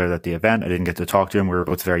saw there at the event, I didn't get to talk to him. We were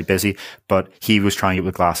both very busy, but he was trying it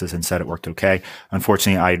with glasses and said it worked okay.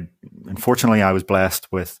 Unfortunately, I was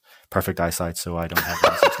blessed with perfect eyesight, so I don't have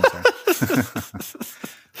glasses.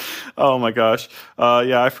 Oh my gosh.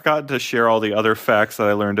 I forgot to share all the other facts that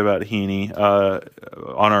I learned about Heaney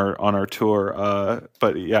on our tour.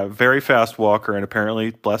 But yeah, very fast walker and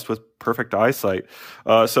apparently blessed with perfect eyesight.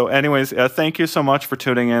 So anyways, thank you so much for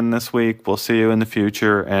tuning in this week. We'll see you in the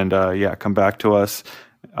future. And come back to us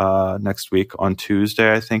next week on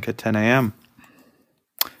Tuesday, I think at 10 a.m.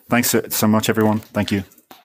 Thanks so much, everyone. Thank you.